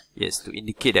 Yes, to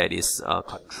indicate that it's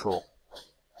control.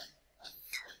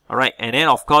 Alright, and then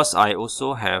of course I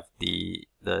also have the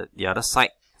other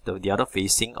side, the other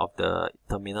facing of the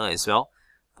terminal as well.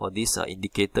 For this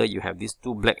indicator, you have these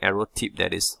two black arrow tip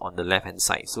that is on the left hand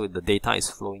side. So the data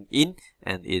is flowing in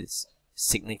and it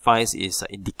signifies is an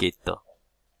indicator.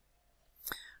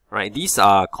 Right, these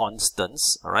are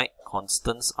constants. Alright,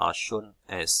 constants are shown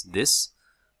as this.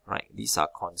 Right, these are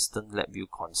constant, LabVIEW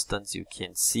constants you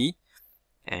can see.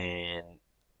 And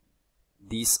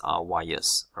these are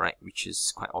wires, right, which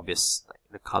is quite obvious. Like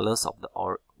the colors of the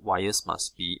wires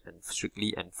must be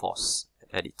strictly enforced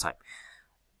at any time.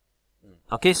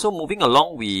 Okay, so moving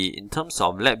along, in terms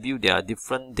of LabVIEW, there are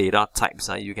different data types.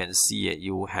 You can see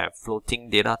you have floating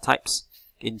data types,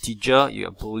 integer, you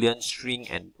have boolean, string,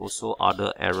 and also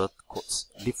other error codes.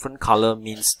 Different color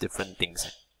means different things.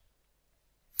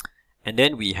 And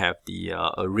then we have the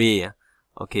array.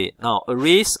 Okay, now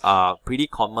arrays are pretty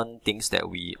common things that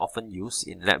we often use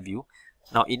in LabVIEW.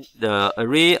 Now in the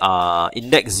array are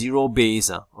index 0 base.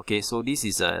 Okay, so this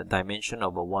is a dimension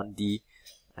of a 1D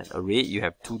an array, you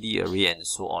have 2D array and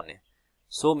so on.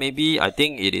 So maybe I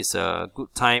think it is a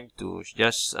good time to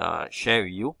just share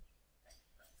with you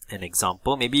an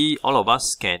example. Maybe all of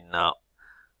us can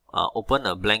open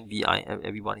a blank VI.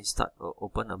 Everyone start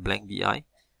open a blank VI.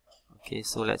 Okay,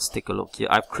 so let's take a look here.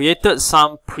 I've created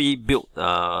some pre-built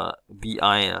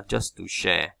VI just to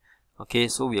share. Okay,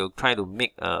 so we'll try to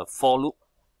make a for loop,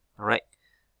 alright,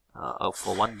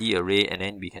 for 1D array, and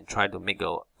then we can try to make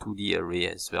a 2D array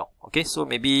as well. Okay, so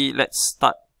maybe let's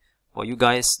start, for you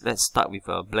guys, let's start with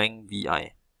a blank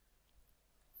VI.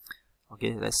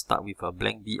 Okay, let's start with a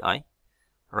blank VI.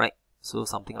 Alright, so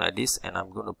something like this, and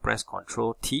I'm going to press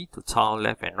Ctrl T to tile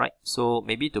left and right. So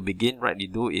maybe to begin, what you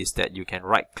do is that you can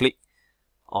right click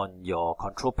on your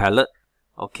control palette.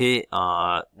 Okay,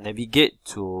 navigate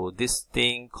to this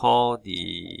thing called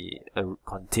the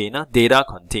container, data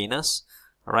containers.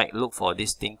 Alright, look for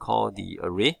this thing called the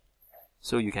array.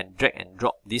 So you can drag and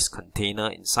drop this container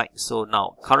inside. So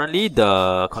now currently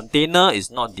the container is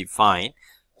not defined.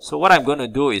 So what I'm going to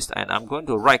do is, and I'm going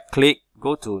to right click,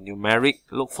 go to numeric,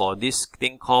 look for this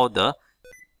thing called the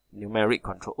numeric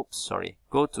control. Oops, sorry.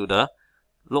 Go to the,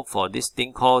 look for this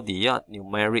thing called the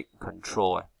numeric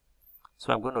control.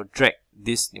 So I'm going to drag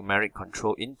this numeric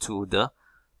control into the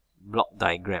block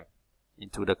diagram,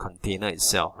 into the container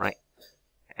itself, right?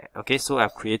 Okay, so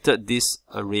I've created this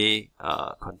array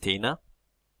container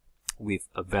with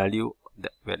a value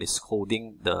that is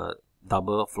holding the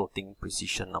double floating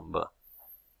precision number.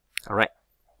 Alright,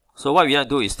 so what we are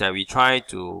do is that we try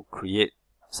to create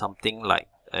something like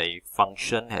a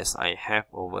function as I have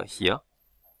over here.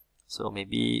 So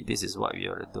maybe this is what we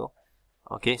ought to do.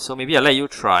 Okay, so maybe I'll let you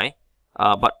try.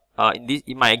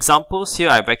 In my examples here,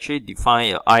 I've actually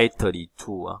defined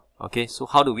I32. Okay, so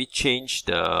how do we change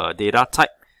the data type?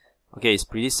 Okay, it's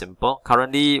pretty simple.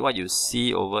 Currently, what you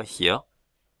see over here,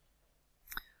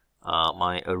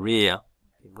 my array, I'm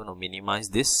going to minimize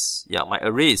this. Yeah, my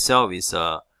array itself is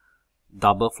a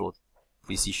double float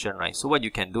precision, right? So what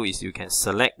you can do is you can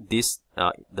select this,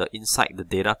 the inside the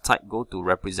data type, go to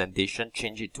representation,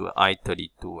 change it to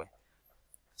I32.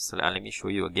 So let me show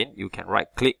you again. You can right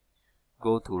click,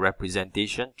 go to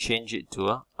representation, change it to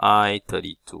a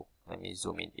I32. Let me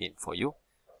zoom in for you.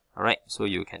 Alright, so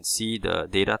you can see the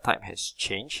data type has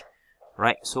changed.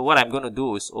 Right, so what I'm going to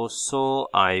do is also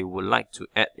I would like to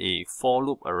add a for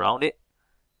loop around it,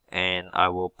 and I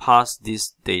will pass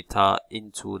this data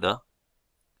into the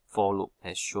for loop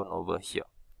as shown over here.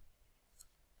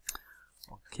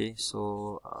 Okay,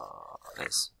 so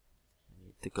let's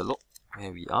take a look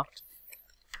where we are.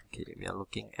 Okay, we are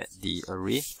looking at the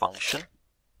array function.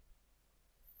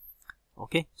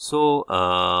 Okay, so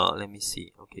let me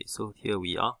see. Okay, so here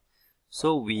we are.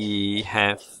 So we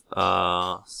have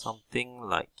something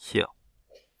like here.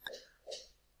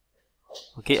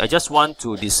 Okay, I just want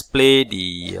to display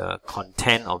the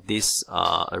content of this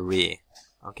array.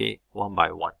 Okay, one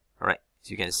by one. Alright,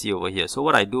 as you can see over here. So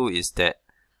what I do is that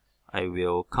I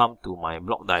will come to my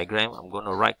block diagram. I'm going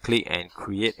to right click and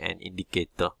create an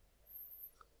indicator.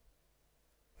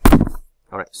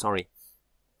 Alright, sorry.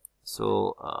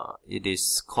 So it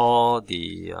is called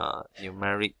the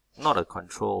numeric, not a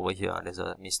control over here. There's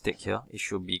a mistake here. It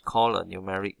should be called a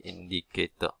numeric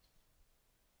indicator.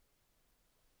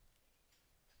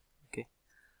 Okay.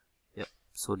 Yep.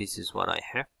 So this is what I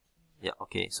have. Yeah.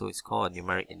 Okay. So it's called a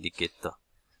numeric indicator.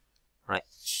 Right.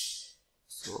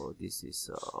 So this is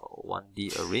a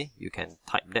 1D array. You can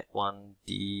type that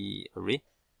 1D array.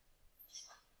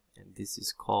 And this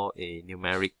is called a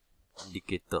numeric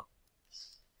indicator.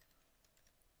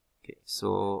 Okay,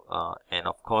 so and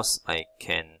of course I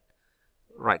can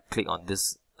right click on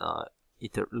this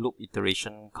loop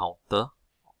iteration counter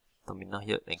terminal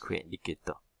here and create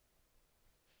indicator.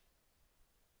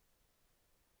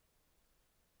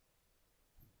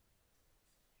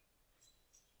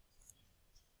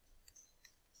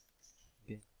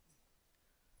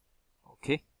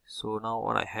 Okay, so now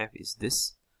what I have is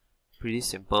this pretty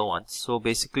simple one. So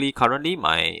basically currently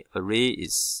my array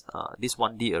is this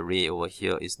 1D array over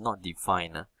here is not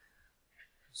defined.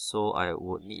 So I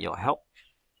would need your help.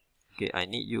 Okay, I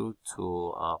need you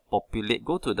to populate,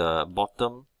 go to the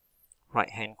bottom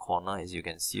right hand corner as you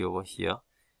can see over here,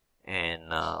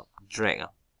 and drag.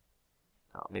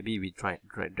 Maybe we try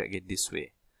drag it this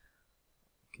way.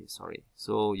 Okay, sorry.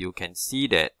 So you can see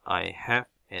that I have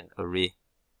an array,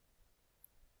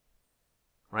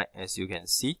 right, as you can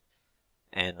see.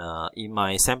 And in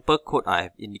my sample code, I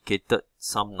have indicated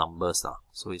some numbers.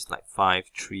 So it's like 5,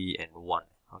 3, and 1.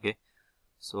 Okay.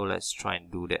 So let's try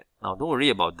and do that. Now don't worry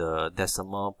about the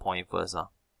decimal point first.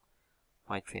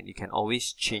 5, 3. You can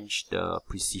always change the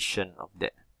precision of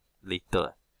that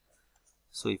later.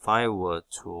 So if I were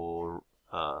to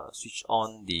switch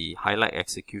on the highlight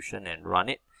execution and run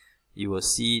it, you will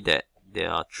see that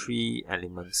there are 3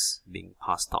 elements being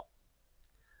passed out.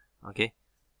 Okay.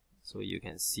 So you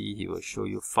can see he will show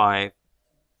you 5,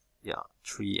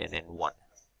 3, and then 1,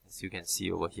 as you can see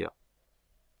over here.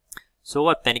 So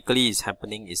what technically is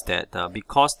happening is that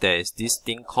because there is this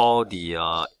thing called the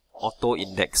auto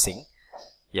indexing,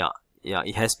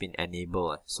 it has been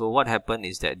enabled. So what happened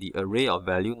is that the array of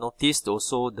value, noticed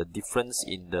also the difference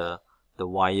in the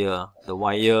wire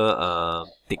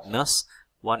thickness.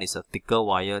 One is a thicker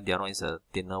wire, the other one is a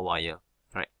thinner wire.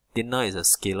 Right? Thinner is a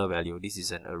scalar value. This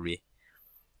is an array.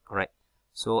 Alright,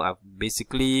 so I've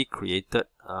basically created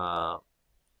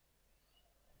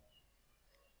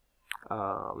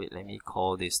wait, let me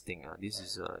call this thing. This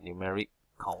is a numeric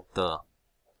counter.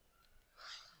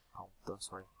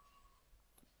 Sorry.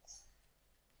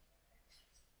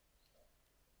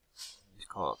 It's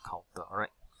called a counter.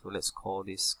 Alright, so let's call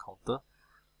this counter.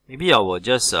 Maybe I will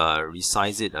just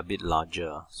resize it a bit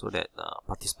larger so that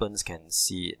participants can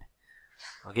see it.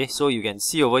 Okay, so you can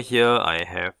see over here I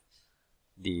have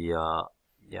the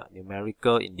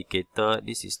numerical indicator.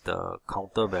 This is the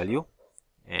counter value,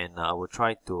 and I will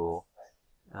try to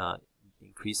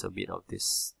increase a bit of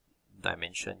this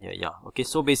dimension here. Yeah, okay,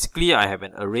 so basically I have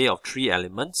an array of 3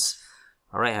 elements.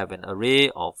 Alright, I have an array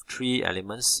of 3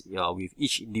 elements with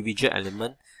each individual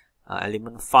element,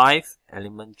 element 5,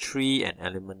 element 3, and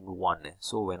element 1.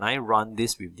 So when I run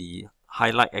this with the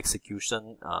highlight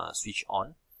execution switch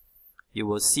on, you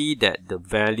will see that the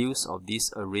values of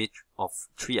this array of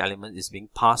 3 elements is being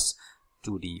passed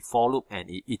to the for loop, and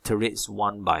it iterates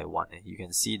one by one. You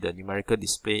can see the numerical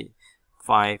display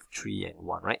 5, 3, and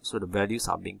 1, right? So the values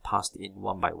are being passed in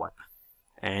one by one.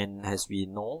 And as we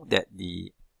know that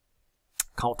the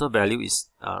counter value is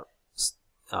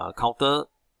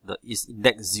is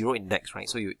index 0 index, right?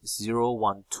 So you 0,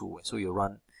 1, 2. So you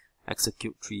run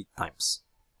execute 3 times.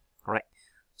 Alright.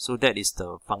 So that is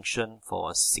the function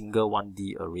for a single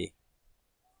 1D array.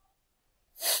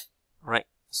 Right.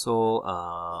 So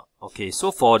okay,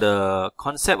 so for the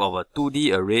concept of a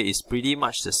 2D array is pretty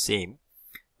much the same.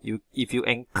 If you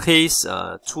encase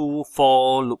 2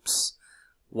 for loops,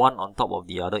 one on top of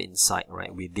the other inside,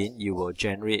 right, within, you will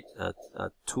generate a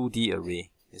 2D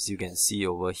array, as you can see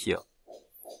over here.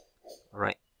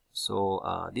 Alright,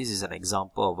 so this is an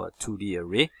example of a 2D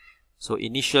array. So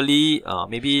initially,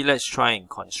 maybe let's try and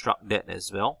construct that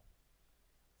as well.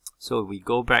 So we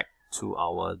go back to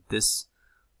our this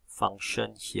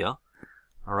function here.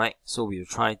 Alright, so we'll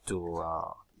try to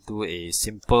do a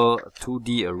simple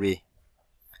 2D array.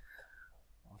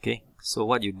 Okay, so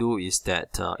what you do is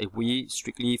that if we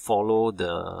strictly follow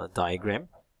the diagram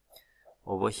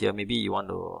over here, maybe you want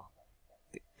to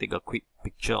take a quick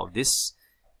picture of this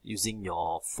using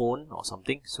your phone or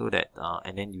something, so that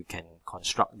and then you can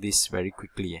construct this very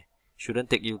quickly. Shouldn't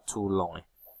take you too long.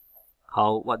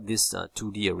 What this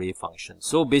 2D array function.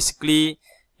 So basically,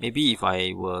 maybe if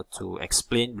I were to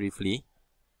explain briefly,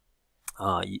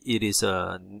 it's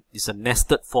a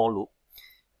nested for loop.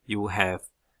 You have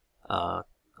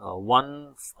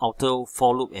one outer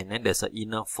for loop, and then there's an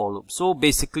inner for loop. So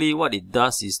basically what it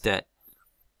does is that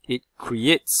it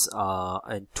creates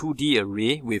a 2D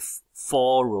array with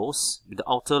 4 rows. With the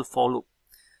outer for loop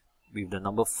with the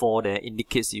number 4 there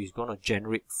indicates it's going to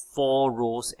generate 4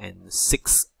 rows and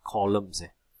 6 columns.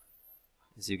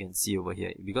 As you can see over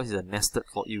here, because it's a nested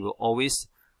for, you will always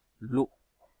loop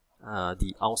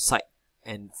the outside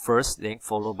and first, then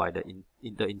followed by the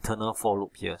internal for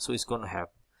loop here. So it's going to have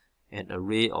an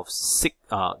array of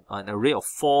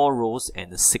 4 rows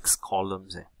and 6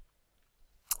 columns.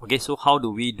 Okay, so how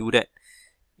do we do that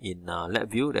in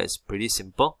LabVIEW? That's pretty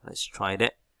simple. Let's try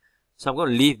that. So I'm going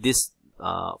to leave this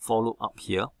for loop up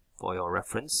here for your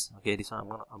reference. Okay, this one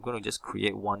I'm going to just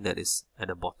create one that is at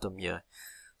the bottom here.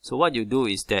 So what you do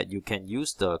is that you can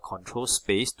use the control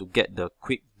space to get the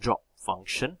quick drop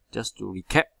function. Just to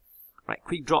recap, right?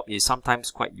 Quick drop is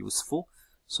sometimes quite useful.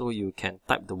 So you can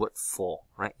type the word for,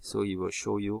 right? So it will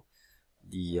show you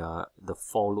the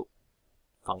for loop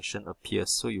function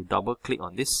appears. So you double click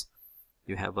on this,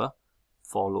 you have a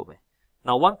for loop.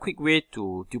 Now one quick way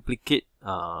to duplicate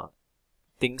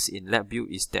things in LabVIEW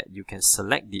is that you can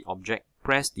select the object,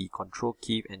 press the control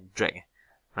key and drag.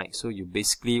 Right, so you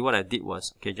basically, what I did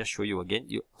was, okay, just show you again,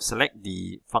 you select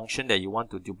the function that you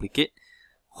want to duplicate,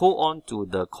 hold on to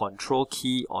the control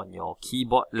key on your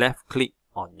keyboard, left click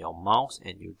on your mouse,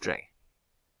 and you drag.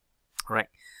 Right,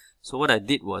 so what I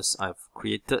did was I've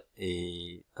created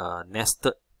a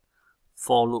nested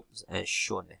for loops as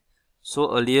shown.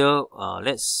 So earlier,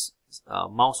 let's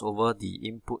mouse over the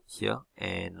input here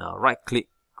and right click,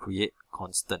 create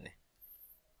constant.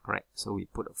 Right, so we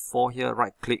put a 4 here,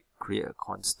 right click, create a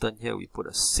constant here, we put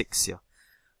a 6 here.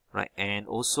 Right, and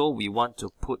also we want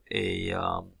to put a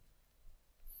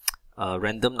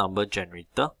random number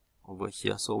generator over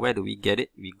here. So where do we get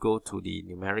it? We go to the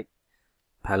numeric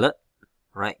palette,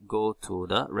 right, go to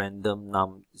the random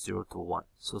num 0 to 1.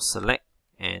 So select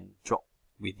and drop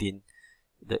within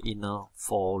the inner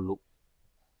for loop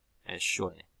as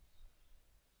shown.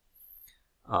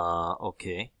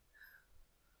 Okay.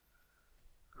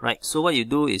 Right, so what you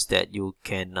do is that you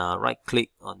can right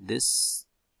click on this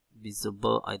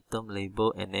visible item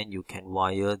label, and then you can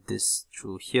wire this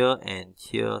through here and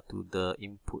here to the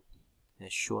input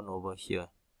as shown over here.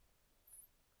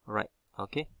 Right,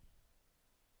 okay.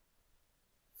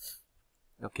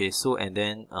 Okay, so and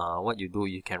then what you do,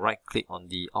 you can right click on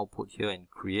the output here and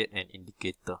create an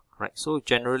indicator. Right, so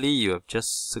generally you have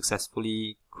just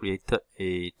successfully created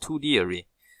a 2D array.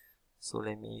 So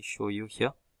let me show you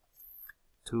here.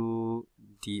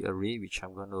 2D array, which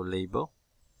I'm going to label.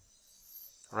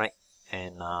 Right,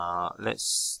 and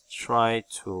let's try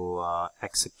to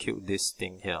execute this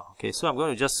thing here. Okay, so I'm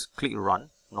going to just click run,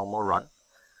 normal run.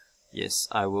 Yes,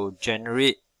 I will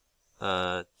generate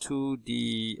a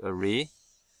 2D array.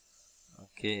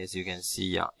 Okay, as you can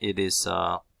see, yeah, it is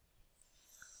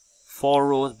 4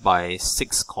 rows by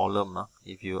 6 column.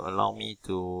 If you allow me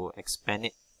to expand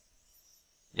it,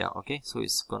 yeah, okay, so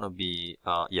it's gonna be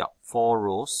 4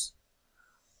 rows.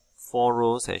 4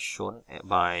 rows as shown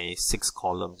by 6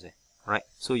 columns, right?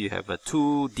 So you have a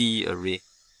 2D array.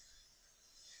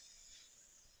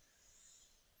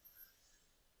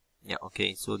 Yeah,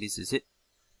 okay, so this is it.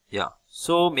 Yeah,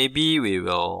 so maybe we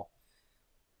will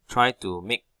try to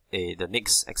make the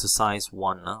next exercise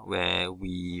one, where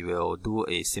we will do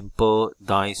a simple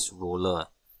dice roller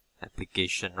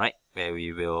application, right? Where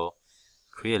we will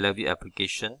create a LabVIEW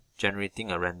application generating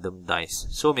a random dice.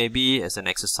 So maybe as an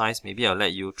exercise, maybe I'll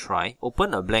let you try.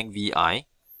 Open a blank VI.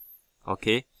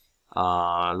 Okay.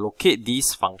 Locate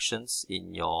these functions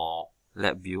in your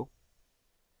LabVIEW.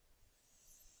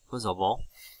 First of all,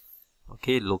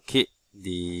 okay, locate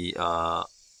the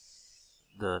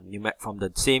from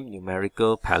the same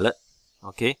numerical palette.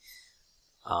 Okay.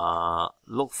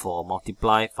 Look for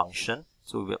multiply function.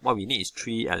 So what we need is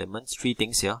 3 elements, 3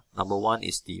 things here. Number 1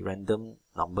 is the random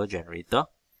number generator,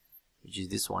 which is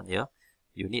this one here.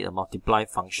 You need a multiply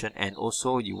function, and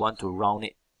also you want to round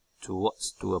it to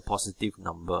a positive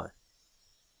number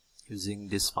using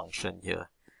this function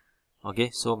here. Okay,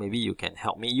 so maybe you can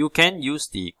help me. You can use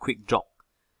the quick drop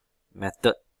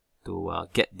method to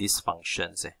get these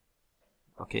functions.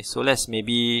 Okay, so let's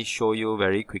maybe show you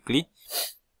very quickly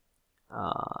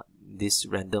this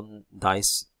random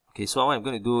dice. Okay, so what I'm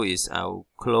going to do is I'll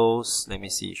close, let me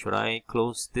see, should I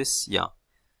close this? Yeah,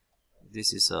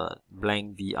 this is a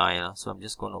blank VI, so I'm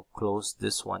just going to close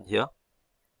this one here.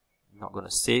 I'm not going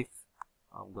to save.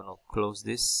 I'm going to close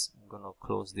this. I'm going to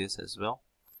close this as well,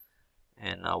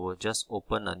 and I will just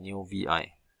open a new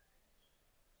VI.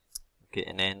 Okay,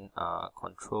 and then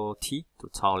Control T to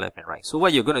tile left and right. So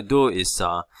what you're going to do is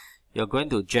you're going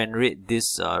to generate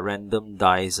this random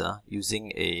dice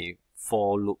using a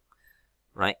for loop,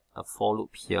 right? A for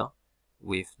loop here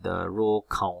with the row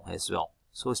count as well.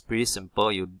 So it's pretty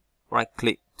simple. You right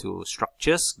click to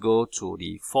structures, go to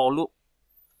the for loop.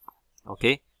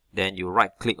 Okay, then you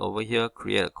right click over here,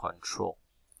 create a control,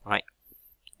 right?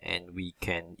 And we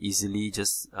can easily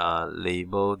just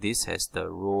label this as the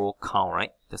row count,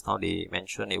 right? That's how they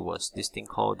mentioned it was this thing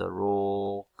called the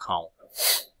row count.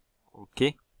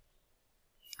 Okay,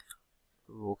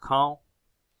 row count.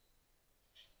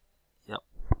 Yep,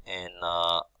 and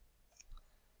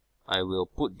I will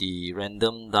put the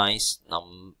random dice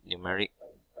numeric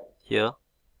here,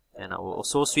 and I will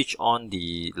also switch on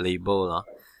the label,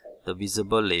 the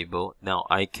visible label. Now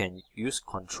I can use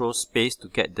control space to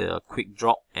get the quick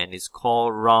drop, and it's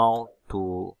called round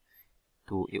towards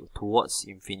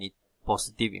infinity,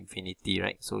 positive infinity,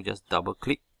 right? So just double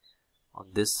click on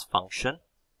this function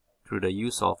through the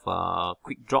use of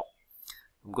quick drop.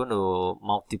 I'm going to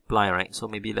multiply, right? So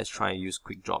maybe let's try use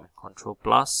quick drop. Control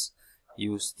plus,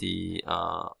 use the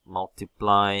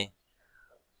multiply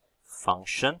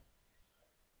function,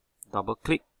 double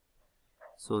click.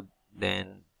 So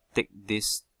then take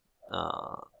this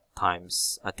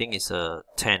times, I think it's a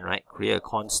 10, right? Create a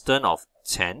constant of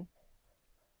 10.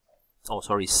 Oh,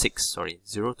 sorry, 6. Sorry,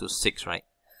 0 to 6, right?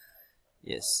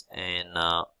 Yes, and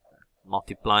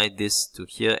multiply this to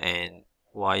here and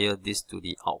wire this to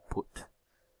the output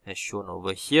as shown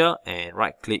over here, and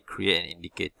right click, create an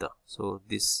indicator. So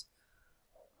this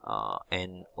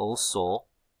and also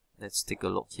let's take a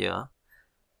look here.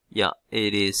 Yeah,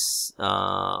 it is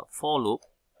for loop.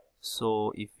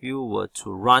 So if you were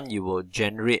to run, you will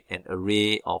generate an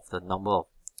array of the number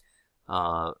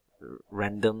of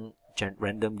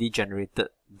randomly generated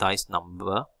dice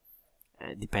number,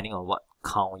 depending on what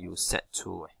count you set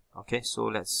to. Okay, so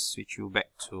let's switch you back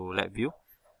to LabVIEW.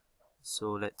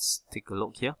 So let's take a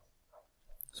look here.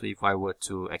 So if I were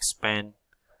to expand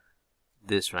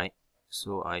this, right,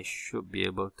 so I should be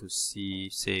able to see,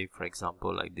 say for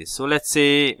example like this. So let's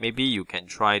say maybe you can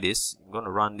try this. I'm going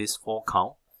to run this for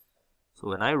count. So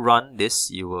when I run this,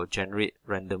 you will generate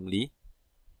randomly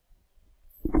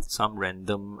some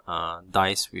random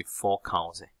dice with 4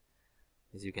 counts,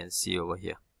 as you can see over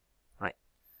here, right?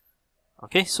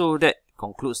 Okay, so that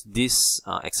concludes this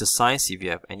exercise. If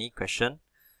you have any question,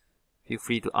 feel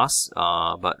free to ask,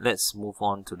 but let's move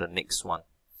on to the next one.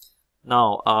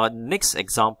 Now, next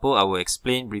example, I will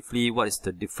explain briefly what is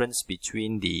the difference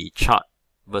between the chart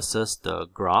versus the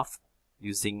graph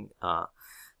using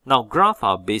now graph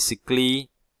are basically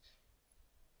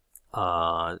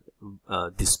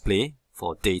display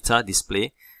for data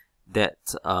display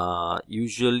that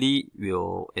usually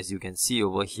will, as you can see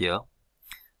over here,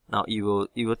 now it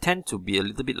will tend to be a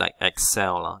little bit like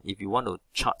Excel. If you want to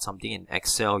chart something in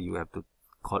Excel, you have to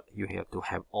to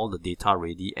have all the data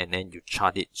ready and then you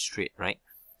chart it straight, right?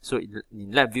 So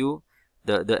in LabVIEW,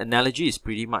 the analogy is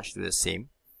pretty much the same.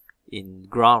 In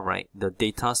graph, right, the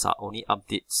data are only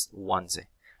updates once,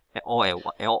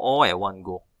 all at one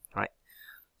go, right?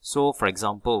 So for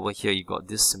example, over here you got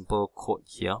this simple code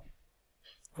here.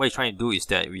 What you're trying to do is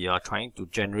that we are trying to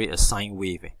generate a sine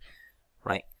wave,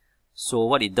 right? So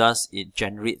what it does, it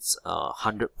generates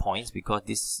 100 points, because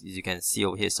this, as you can see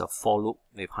over here, is a for loop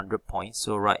with 100 points.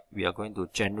 So right, we are going to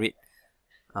generate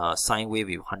a sine wave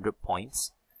with 100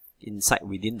 points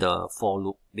within the for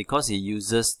loop, because it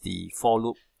uses the for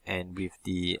loop and with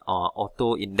the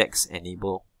auto index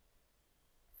enable.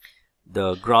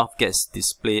 The graph gets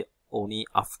displayed only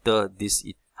after this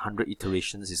 100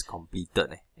 iterations is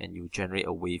completed, and you generate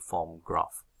a waveform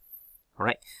graph.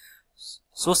 Alright,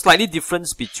 so slightly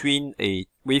difference between a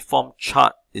waveform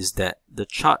chart is that the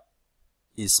charge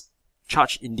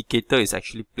indicator is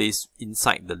actually placed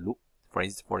inside the loop.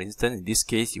 For instance, in this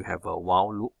case, you have a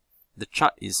while loop. The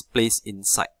chart is placed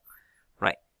inside,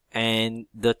 right? And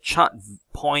the chart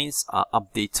points are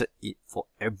updated for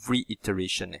every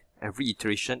iteration. Every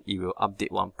iteration, it will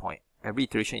update 1 point. Every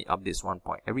iteration, it updates 1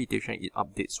 point. Every iteration, it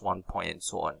updates 1 point, and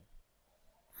so on.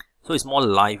 So it's more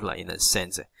live, like, in a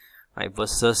sense, right?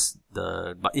 Versus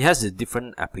but it has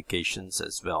different applications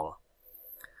as well.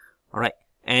 Alright,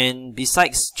 and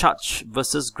besides chart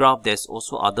versus graph, there's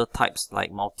also other types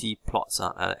like multi-plots,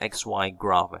 XY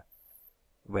graph,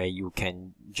 where you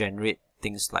can generate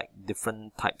things like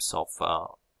different types of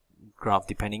graph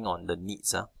depending on the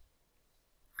needs.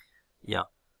 Yeah.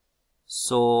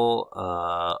 So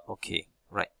okay,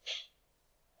 right.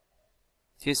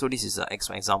 Okay, so this is an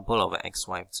example of an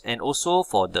XY. And also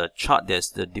for the chart,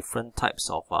 there's the different types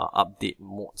of update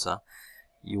modes.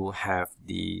 You have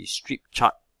the strip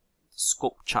chart,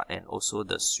 scope chart, and also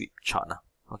the sweep chart.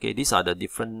 Okay, these are the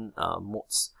different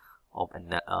modes of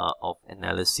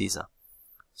analysis.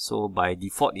 So by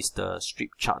default is the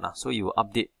strip chart. So you will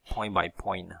update point by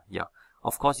point. Yeah.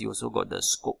 Of course, you also got the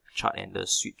scope chart and the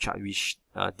sweep chart, which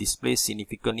displays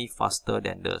significantly faster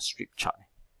than the strip chart.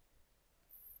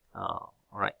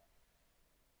 Alright.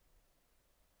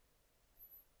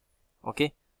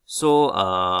 Okay.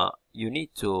 So you need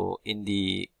to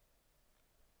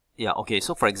okay.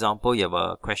 So for example, you have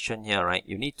a question here, right?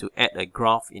 You need to add a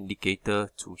graph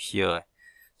indicator to here.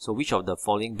 So which of the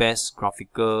following best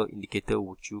graphical indicator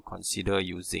would you consider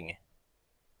using?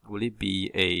 Will it be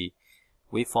a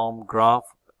waveform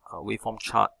graph, waveform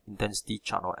chart, intensity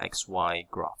chart, or XY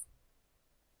graph?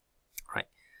 Right.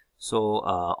 So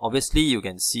obviously you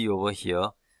can see over here,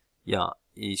 yeah,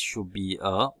 it should be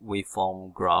a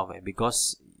waveform graph,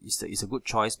 because it's a good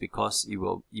choice, because it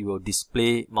will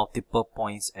display multiple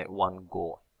points at one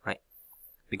go, right?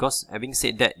 Because having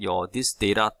said that, this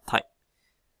data type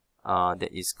that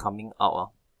is coming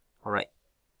out, alright,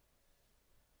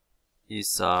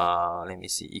 is let me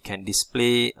see, it can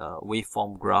display a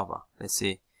waveform graph, let's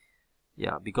say,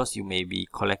 yeah, because you may be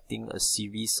collecting a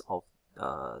series of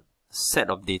set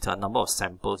of data, number of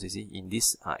samples. You see, in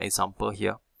this example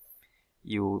here,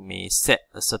 you may set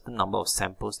a certain number of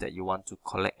samples that you want to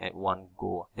collect at one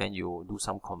go. Then you do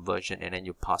some conversion and then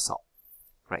you pass out,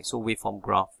 right? So waveform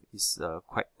graph is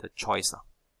quite the choice.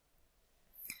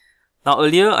 Now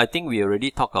earlier, I think we already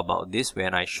talked about this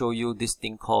when I show you this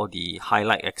thing called the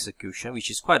highlight execution, which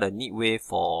is quite a neat way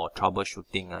for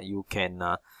troubleshooting. You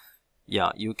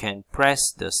can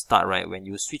press the start, right? When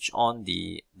you switch on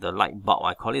the light bulb,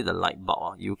 I call it the light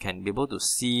bulb, you can be able to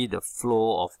see the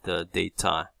flow of the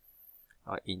data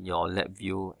in your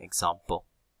LabVIEW example.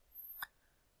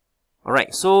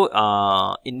 Alright,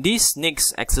 so in this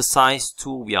next exercise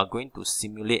 2, we are going to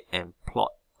simulate and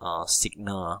plot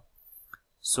signal.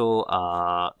 So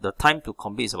the time to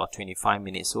complete is about 25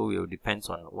 minutes, so it will depend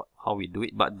on how we do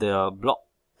it. But the block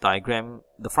diagram,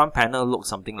 the front panel looks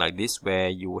something like this, where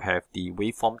you have the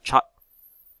waveform chart.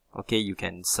 Okay, you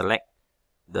can select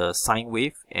the sine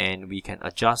wave and we can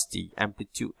adjust the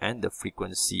amplitude and the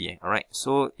frequency. Alright,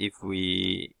 so if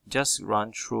we just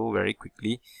run through very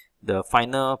quickly, the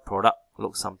final product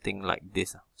looks something like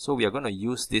this. So we are going to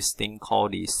use this thing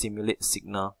called the simulate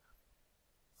signal,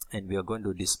 and we are going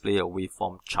to display a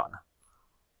waveform chart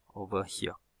over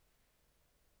here.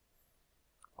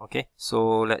 Okay,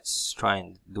 so let's try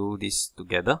and do this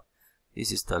together.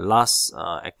 This is the last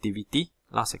activity,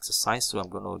 last exercise, so I'm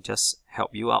going to just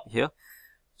help you out here.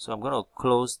 So I'm going to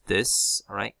close this.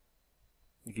 Alright,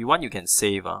 if you want you can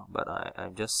save, but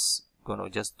I'm just going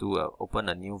to do open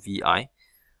a new VI,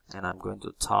 and I'm going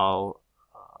to tile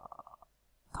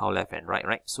left and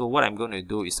right. So what I'm going to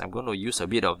do is I'm going to use a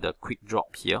bit of the quick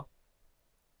drop here.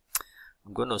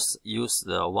 I'm going to use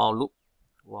the while loop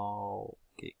Wow.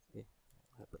 Okay. Okay.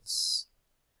 What happens?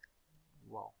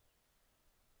 Wow.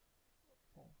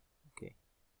 Okay.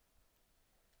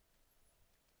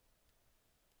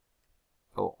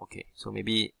 Oh, okay. So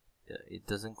maybe it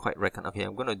doesn't quite reckon. Okay,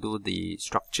 I'm going to do the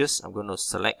structures. I'm going to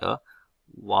select a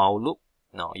while loop.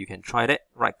 Now you can try that.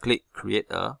 Right click, create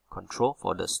a control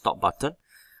for the stop button.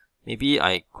 Maybe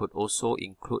I could also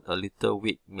include a little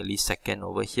wait millisecond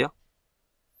over here.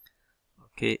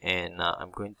 Okay, and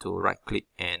I'm going to right click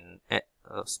and add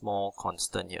a small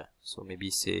constant here. So maybe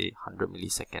say 100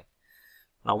 millisecond.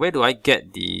 Now where do I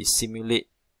get the simulate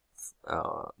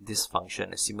this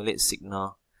function, simulate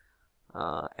signal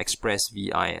express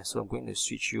VI? So I'm going to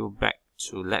switch you back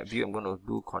to LabVIEW. I'm going to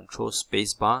do Control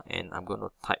Spacebar and I'm going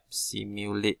to type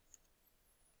simulate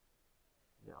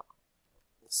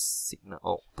signal.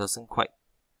 Oh, doesn't quite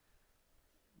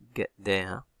get there.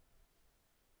 Huh?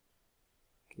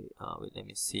 Okay, wait, let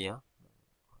me see.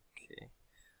 Okay,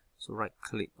 so right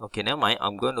click. Okay, never mind.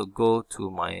 I'm going to go to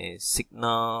my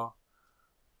signal.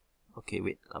 Okay,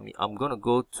 wait. I'm going to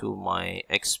go to my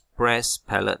express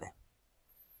palette.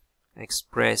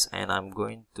 Express, and I'm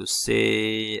going to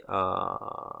say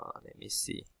let me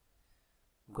see.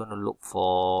 I'm going to look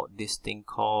for this thing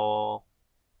called,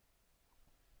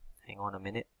 hang on a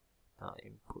minute,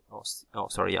 input. Oh,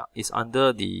 sorry, yeah, it's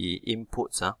under the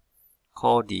inputs,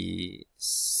 called the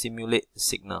simulate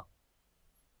signal.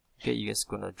 Okay, you're just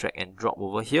going to drag and drop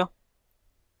over here.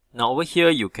 Now over here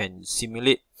you can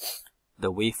simulate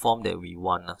the waveform that we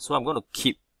want. So I'm going to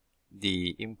keep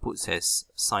the inputs as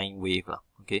sine wave.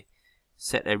 Okay,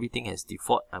 set everything as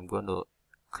default. I'm going to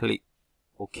click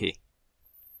OK.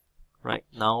 Right,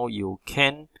 now you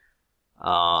can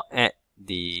add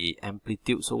the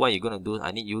amplitude. So what you're going to do is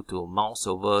I need you to mouse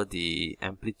over the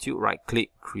amplitude, right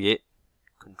click, create,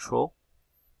 control,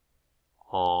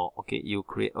 or okay, you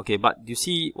create. Okay, but you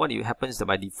see what happens that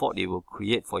by default they will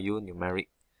create for you numeric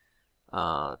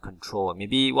control.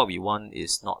 Maybe what we want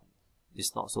is not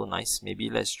so nice. Maybe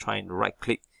let's try and right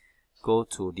click, go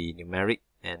to the numeric,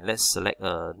 and let's select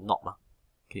a knob.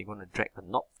 Okay, I'm going to drag a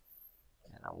knob,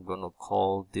 and I'm going to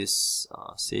call this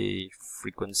say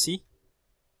frequency.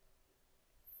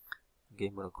 Okay,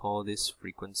 I'm going to call this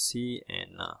frequency,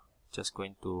 and just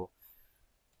going to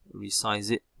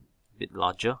resize it a bit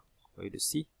larger for you to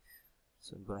see.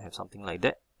 So I'm going to have something like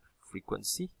that,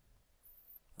 frequency.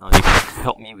 Now you can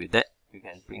help me with that. You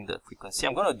can bring the frequency.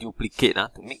 I'm going to duplicate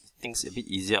to make things a bit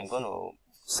easier. I'm going to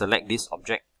select this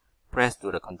object, press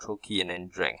to the control key, and then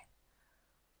drag.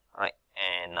 Alright,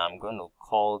 and I'm going to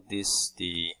call this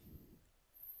the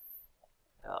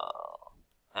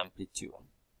amplitude.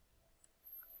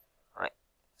 Right,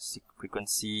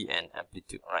 frequency and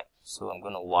amplitude. Right, so I'm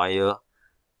going to wire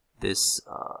this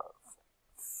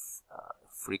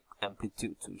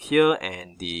amplitude to here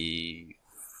and the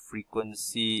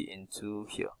frequency into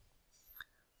here.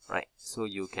 Right, so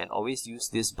you can always use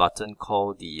this button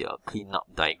called the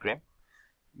cleanup diagram,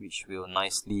 which will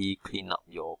nicely clean up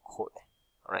your code.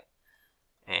 Right,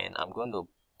 and I'm going to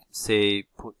say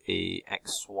put a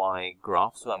XY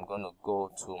graph. So I'm going to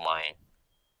go to my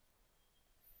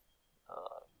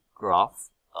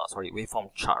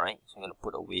waveform chart. Right, so I'm going to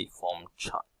put a waveform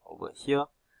chart over here.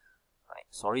 Right,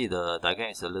 sorry, the diagram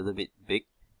is a little bit big.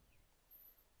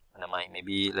 Never mind,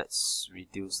 maybe let's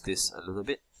reduce this a little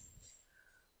bit.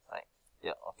 Right,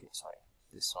 yeah, okay, sorry,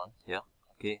 this one here.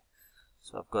 Okay,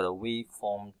 so I've got a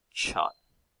waveform chart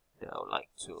that I would like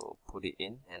to put it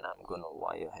in, and I'm going to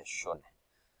wire as shown.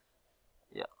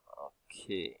 Yeah,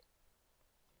 okay.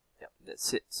 Yep,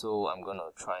 that's it. So I'm going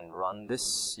to try and run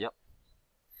this. Yep.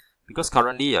 Because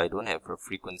currently I don't have a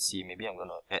frequency, maybe I'm going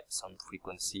to add some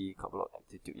frequency, couple of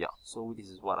amplitude. Yeah, so this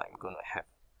is what I'm going to have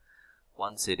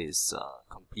once it is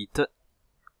completed.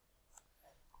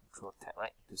 Control tab,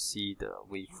 right, to see the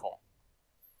waveform.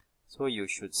 So you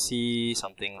should see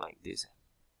something like this.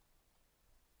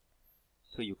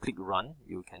 So you click run,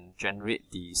 you can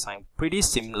generate the sine. Pretty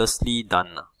seamlessly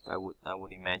done, I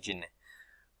would imagine.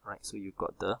 Right, so you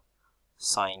got the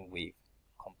sine wave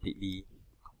completely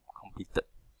completed.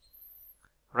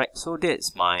 Right, so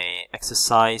that's my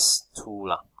exercise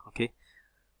 2 okay.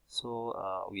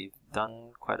 So we've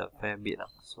done quite a fair bit.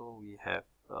 So we have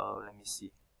let me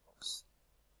see. Oops.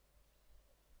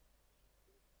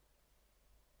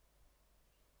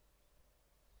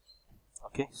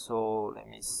 Okay, so let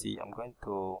me see. I'm going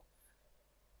to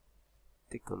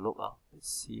take a look. Let's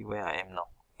see where I am now.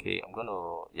 Okay, I'm going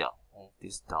to move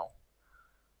this down.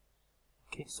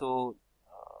 Okay, so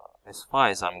as far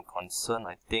as I'm concerned,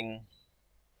 I think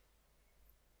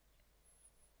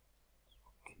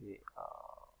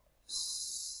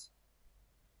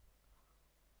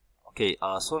Okay,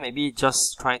 so maybe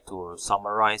just try to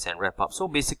summarize and wrap up. So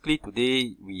basically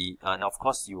today we, and of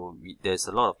course there's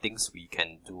a lot of things we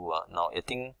can do. Now I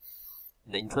think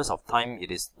in the interest of time,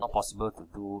 it is not possible to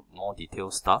do more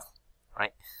detailed stuff,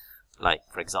 right? Like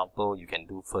for example, you can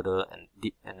do further and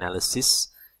deep analysis.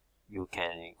 You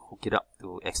can hook it up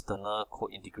to external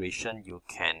code integration. You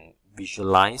can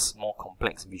visualize more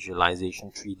complex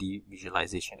visualization, 3D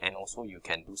visualization, and also you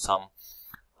can do some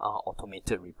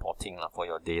automated reporting for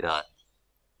your data.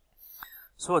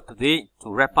 So today,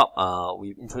 to wrap up,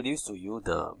 we've introduced to you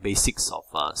the basics of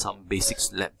some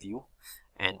basics LabVIEW,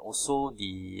 and also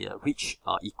the rich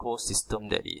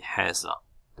ecosystem that it has.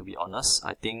 To be honest,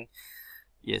 I think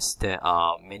yes, there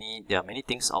are many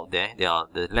things out there. There are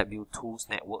the LabVIEW tools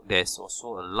network. There's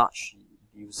also a large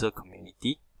user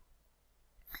community,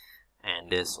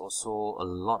 and there's also a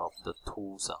lot of the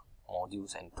tools,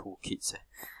 modules and toolkits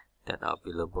that are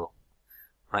available,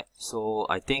 right? So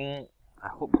I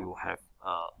hope you have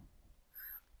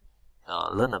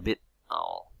learned a bit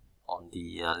on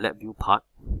the LabVIEW part.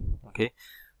 Okay,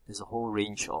 there's a whole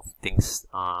range of things,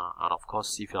 and of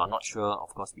course, if you are not sure, of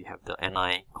course we have the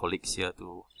NI colleagues here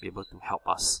to be able to help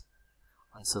us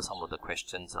answer some of the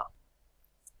questions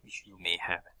which you may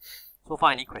have. So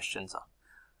far, any questions?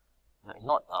 If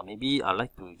not, maybe I'd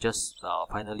like to just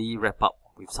finally wrap up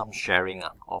with some sharing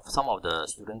of some of the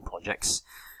student projects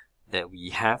that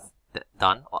we have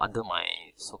done or under my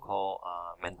so-called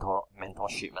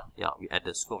mentorship. We at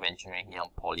the School of Engineering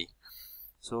Young Poly.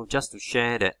 So just to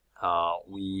share that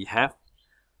we have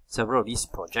several of these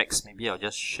projects. Maybe I'll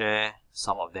just share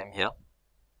some of them here.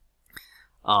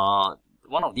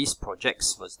 One of these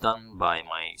projects was done by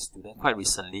my student quite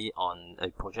recently on a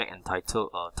project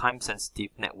entitled Time-Sensitive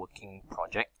Networking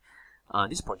Project.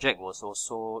 This project was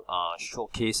also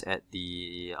showcased at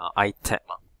the ITAP,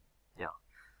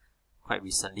 quite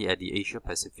recently at the Asia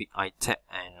Pacific ITAP,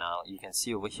 and you can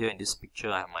see over here in this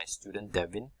picture I have my student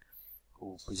Devin,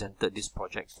 who presented this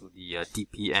project to the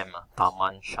DPM,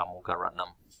 Taman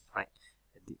Shanmugaratnam, right,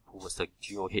 who was the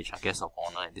GOH, guest of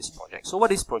honor in this project. So what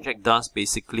this project does,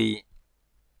 basically,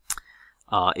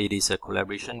 it is a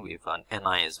collaboration with an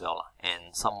NI as well,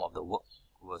 and some of the work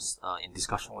was in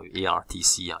discussion with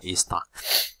ARTC, A-Star.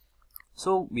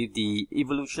 So with the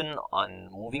evolution on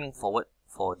moving forward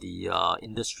for the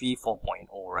industry 4.0,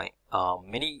 right,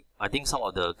 I think some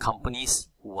of the companies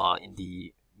who are in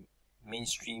the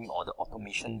mainstream or the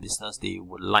automation business, they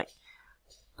would like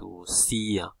to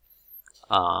see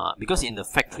because in the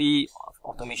factory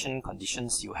automation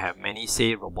conditions, you have many,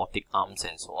 say, robotic arms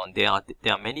and so on. There are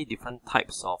many different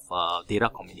types of data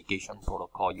communication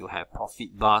protocol. You have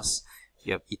Profit Bus,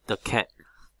 you have EtherCAT,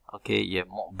 okay, you have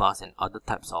Modbus and other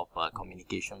types of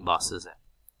communication buses,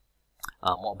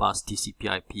 Modbus,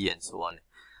 TCP/IP, and so on.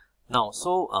 Now,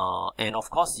 so and of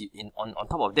course, on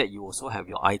top of that, you also have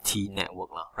your IT network,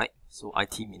 right? So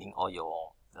IT meaning all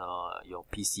your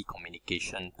PC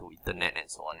communication to internet and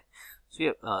so on.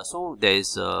 So so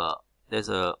there's a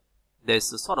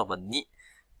sort of a need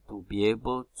to be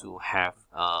able to have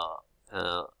a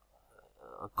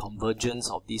convergence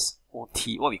of this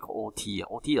OT, what we call OT.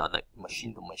 OT are like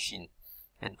machine to machine,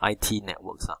 and IT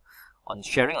networks on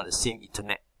sharing on the same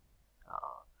Ethernet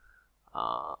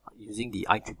using the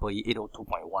IEEE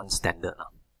 802.1 standard.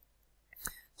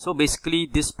 So basically,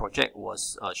 this project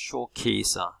was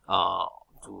showcased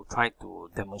to try to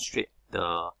demonstrate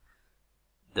the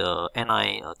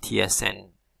NI TSN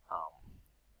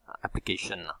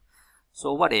application.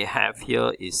 So what they have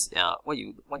here is what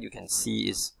you can see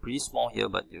is pretty small here,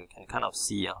 but you can kind of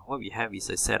see what we have is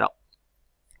a setup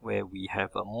where we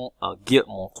have a geared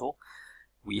motor.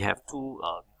 We have two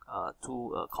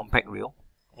compact rail,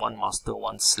 one master,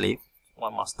 one slave,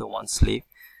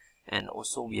 and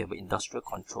also we have an industrial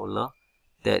controller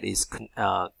that is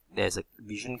there's a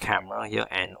vision camera here,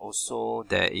 and also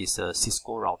there is a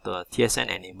Cisco router, TSN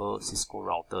enabled Cisco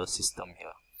router system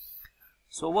here.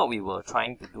 So what we were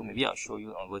trying to do, maybe I'll show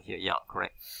you over here. Yeah,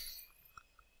 correct.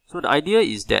 So the idea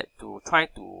is that to try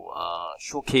to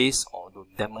showcase or to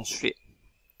demonstrate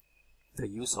the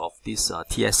use of this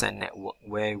TSN network,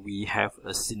 where we have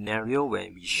a scenario where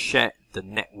we share the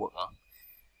network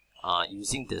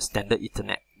using the standard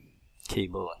Ethernet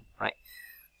cable, right?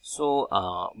 So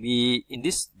in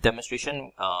this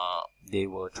demonstration, they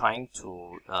were trying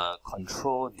to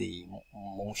control the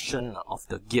motion of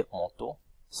the geared motor.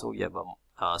 So you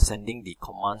have sending the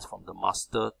commands from the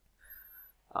master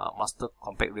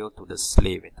compact rail to the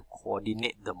slave to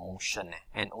coordinate the motion,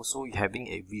 and also having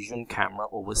a vision camera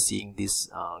overseeing this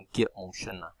geared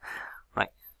motion,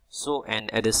 right? So, and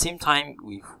at the same time,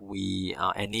 we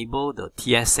enable the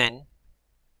TSN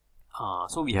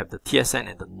so we have the TSN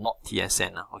and the not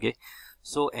TSN. Okay,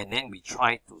 so and then we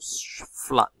try to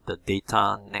flood the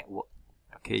data network,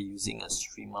 okay, using a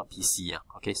streamer PC.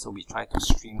 Okay, so we try to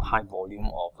stream high volume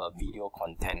of video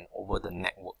content over the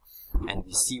network, and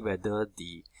we see whether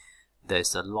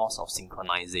there's a loss of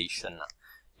synchronization,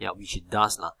 yeah, which it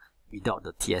does without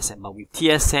the TSN. But with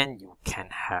TSN, you can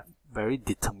have very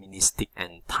deterministic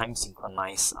and time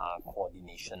synchronized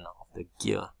coordination of the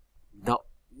gear, without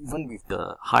even with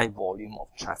the high volume of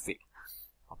traffic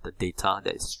of the data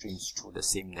that streams through the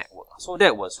same network. So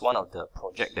that was one of the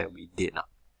project that we did.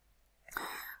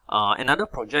 Another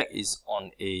project is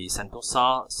on a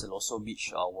Sentosa Siloso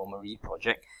Beach wormery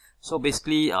project. So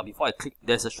basically, before I click,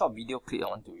 there's a short video clip I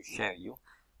want to share with you.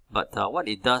 But what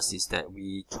it does is that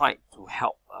we tried to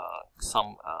help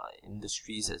some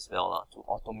industries as well to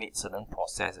automate certain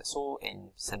processes. So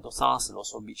in Sentosa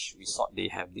Siloso Beach Resort, they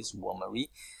have this wormery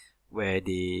where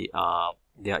they are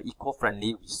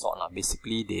eco-friendly resort.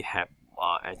 Basically, they have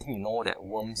I think you know that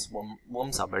worms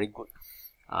are very good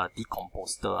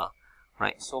decomposter.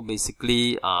 Right, so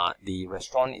basically the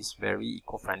restaurant is very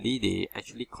eco-friendly. They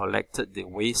actually collected the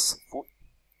waste food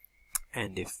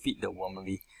and they feed the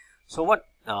wormery. So what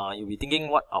you'll be thinking,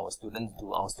 what our students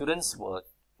do? Our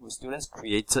students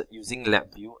created using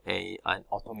LabVIEW an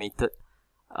automated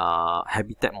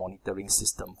habitat monitoring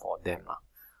system for them.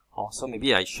 So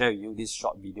maybe I share with you this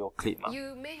short video clip.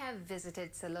 You may have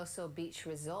visited Siloso Beach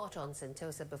Resort on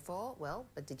Sentosa before. Well,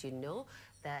 but did you know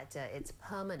that its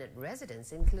permanent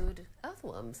residents include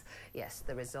earthworms? Yes,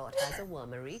 the resort has a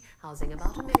wormery housing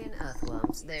about 1 million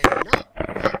earthworms. They're not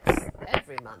pets.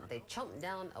 Every month, they chomp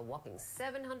down a whopping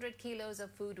 700 kilos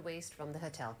of food waste from the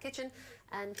hotel kitchen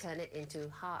and turn it into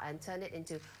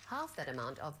half that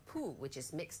amount of poo, which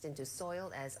is mixed into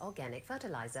soil as organic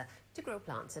fertilizer to grow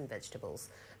plants and vegetables.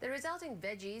 The resulting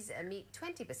veggies meet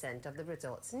 20% of the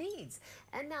resort's needs.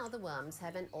 And now the worms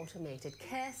have an automated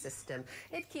care system.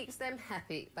 It keeps them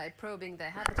happy by probing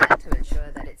their habitat to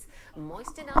ensure that it's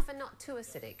moist enough and not too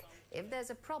acidic. If there's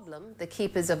a problem, the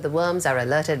keepers of the worms are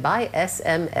alerted by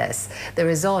SMS. The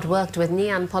resort worked with Ngee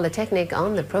Ann Polytechnic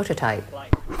on the prototype.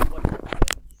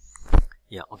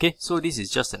 Yeah, okay, so this is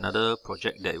just another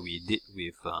project that we did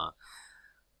with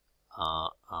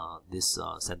this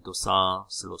Sentosa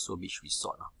Siloso Beach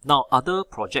Resort. Now, other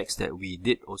projects that we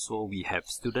did also, we have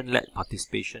student-led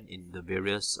participation in the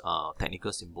various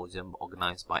technical symposium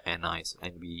organized by NIs,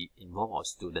 and we involve our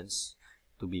students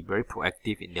to be very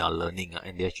proactive in their learning,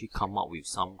 and they actually come up with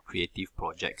some creative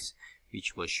projects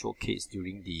which were showcased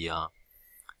during the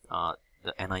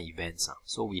NI events.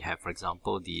 So we have, for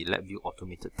example, the LabVIEW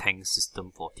automated tank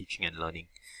system for teaching and learning,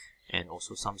 and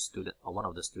also one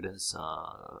of the students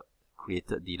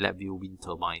created the LabVIEW wind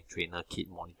turbine trainer kit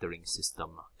monitoring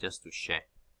system, just to share.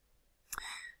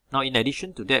 Now, in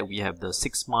addition to that, we have the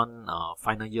 6-month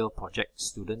final year project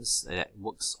students that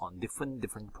works on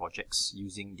different projects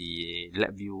using the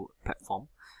LabVIEW platform.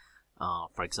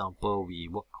 For example, we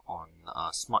work on a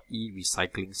smart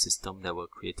e-recycling system that were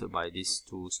created by these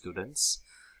 2 students,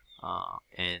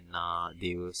 and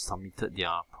they submitted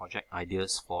their project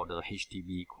ideas for the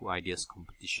HDB Cool Ideas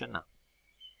competition.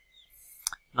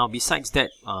 Now, besides that,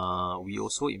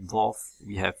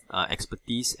 we have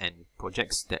expertise and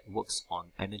projects that works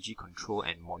on energy control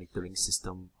and monitoring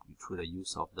system through the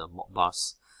use of the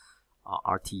Modbus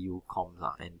RTU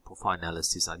comms and profile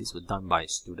analysis. These were done by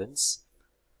students,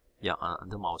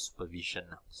 under my supervision.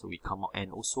 So we come out,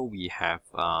 and also we have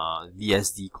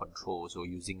VSD control, so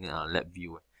using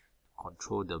LabVIEW to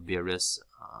control the various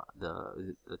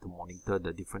to monitor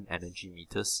the different energy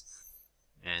meters,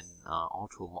 and all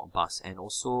through Modbus. And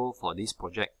also for this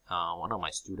project, one of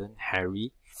my students,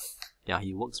 Harry,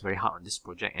 he works very hard on this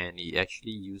project, and he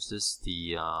actually uses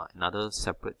the another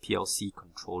separate PLC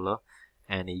controller,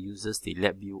 and he uses the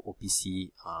LabVIEW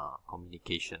OPC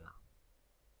communication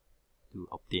to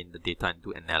obtain the data and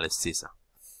do analysis.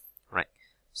 Right.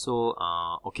 So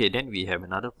okay, then we have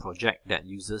another project that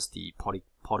uses the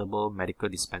portable medical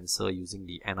dispenser using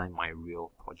the NI MyReal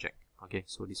project. Okay,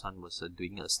 so this one was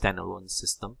doing a standalone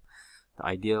system. The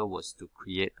idea was to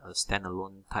create a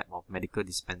standalone type of medical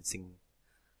dispensing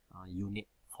unit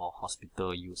for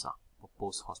hospital use, for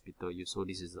post-hospital use. So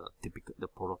this is the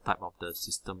prototype of the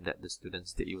system that the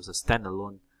students did. It was a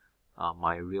standalone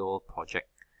MyReal project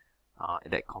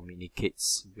that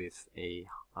communicates with a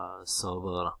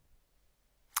server.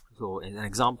 So an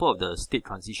example of the state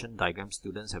transition diagram,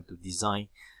 students have to design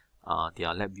their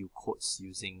LabVIEW codes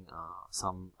using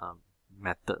some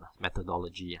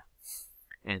methodology,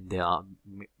 and there are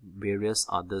various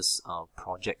others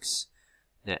projects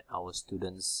that our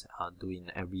students do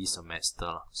in every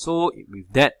semester. So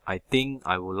with that, I think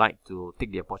I would like to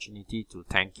take the opportunity to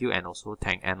thank you and also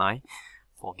thank NI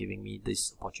for giving me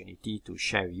this opportunity to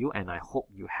share with you, and I hope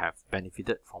you have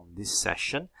benefited from this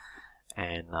session.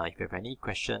 And if you have any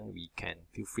question, we can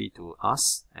feel free to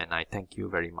ask, and I thank you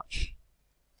very much.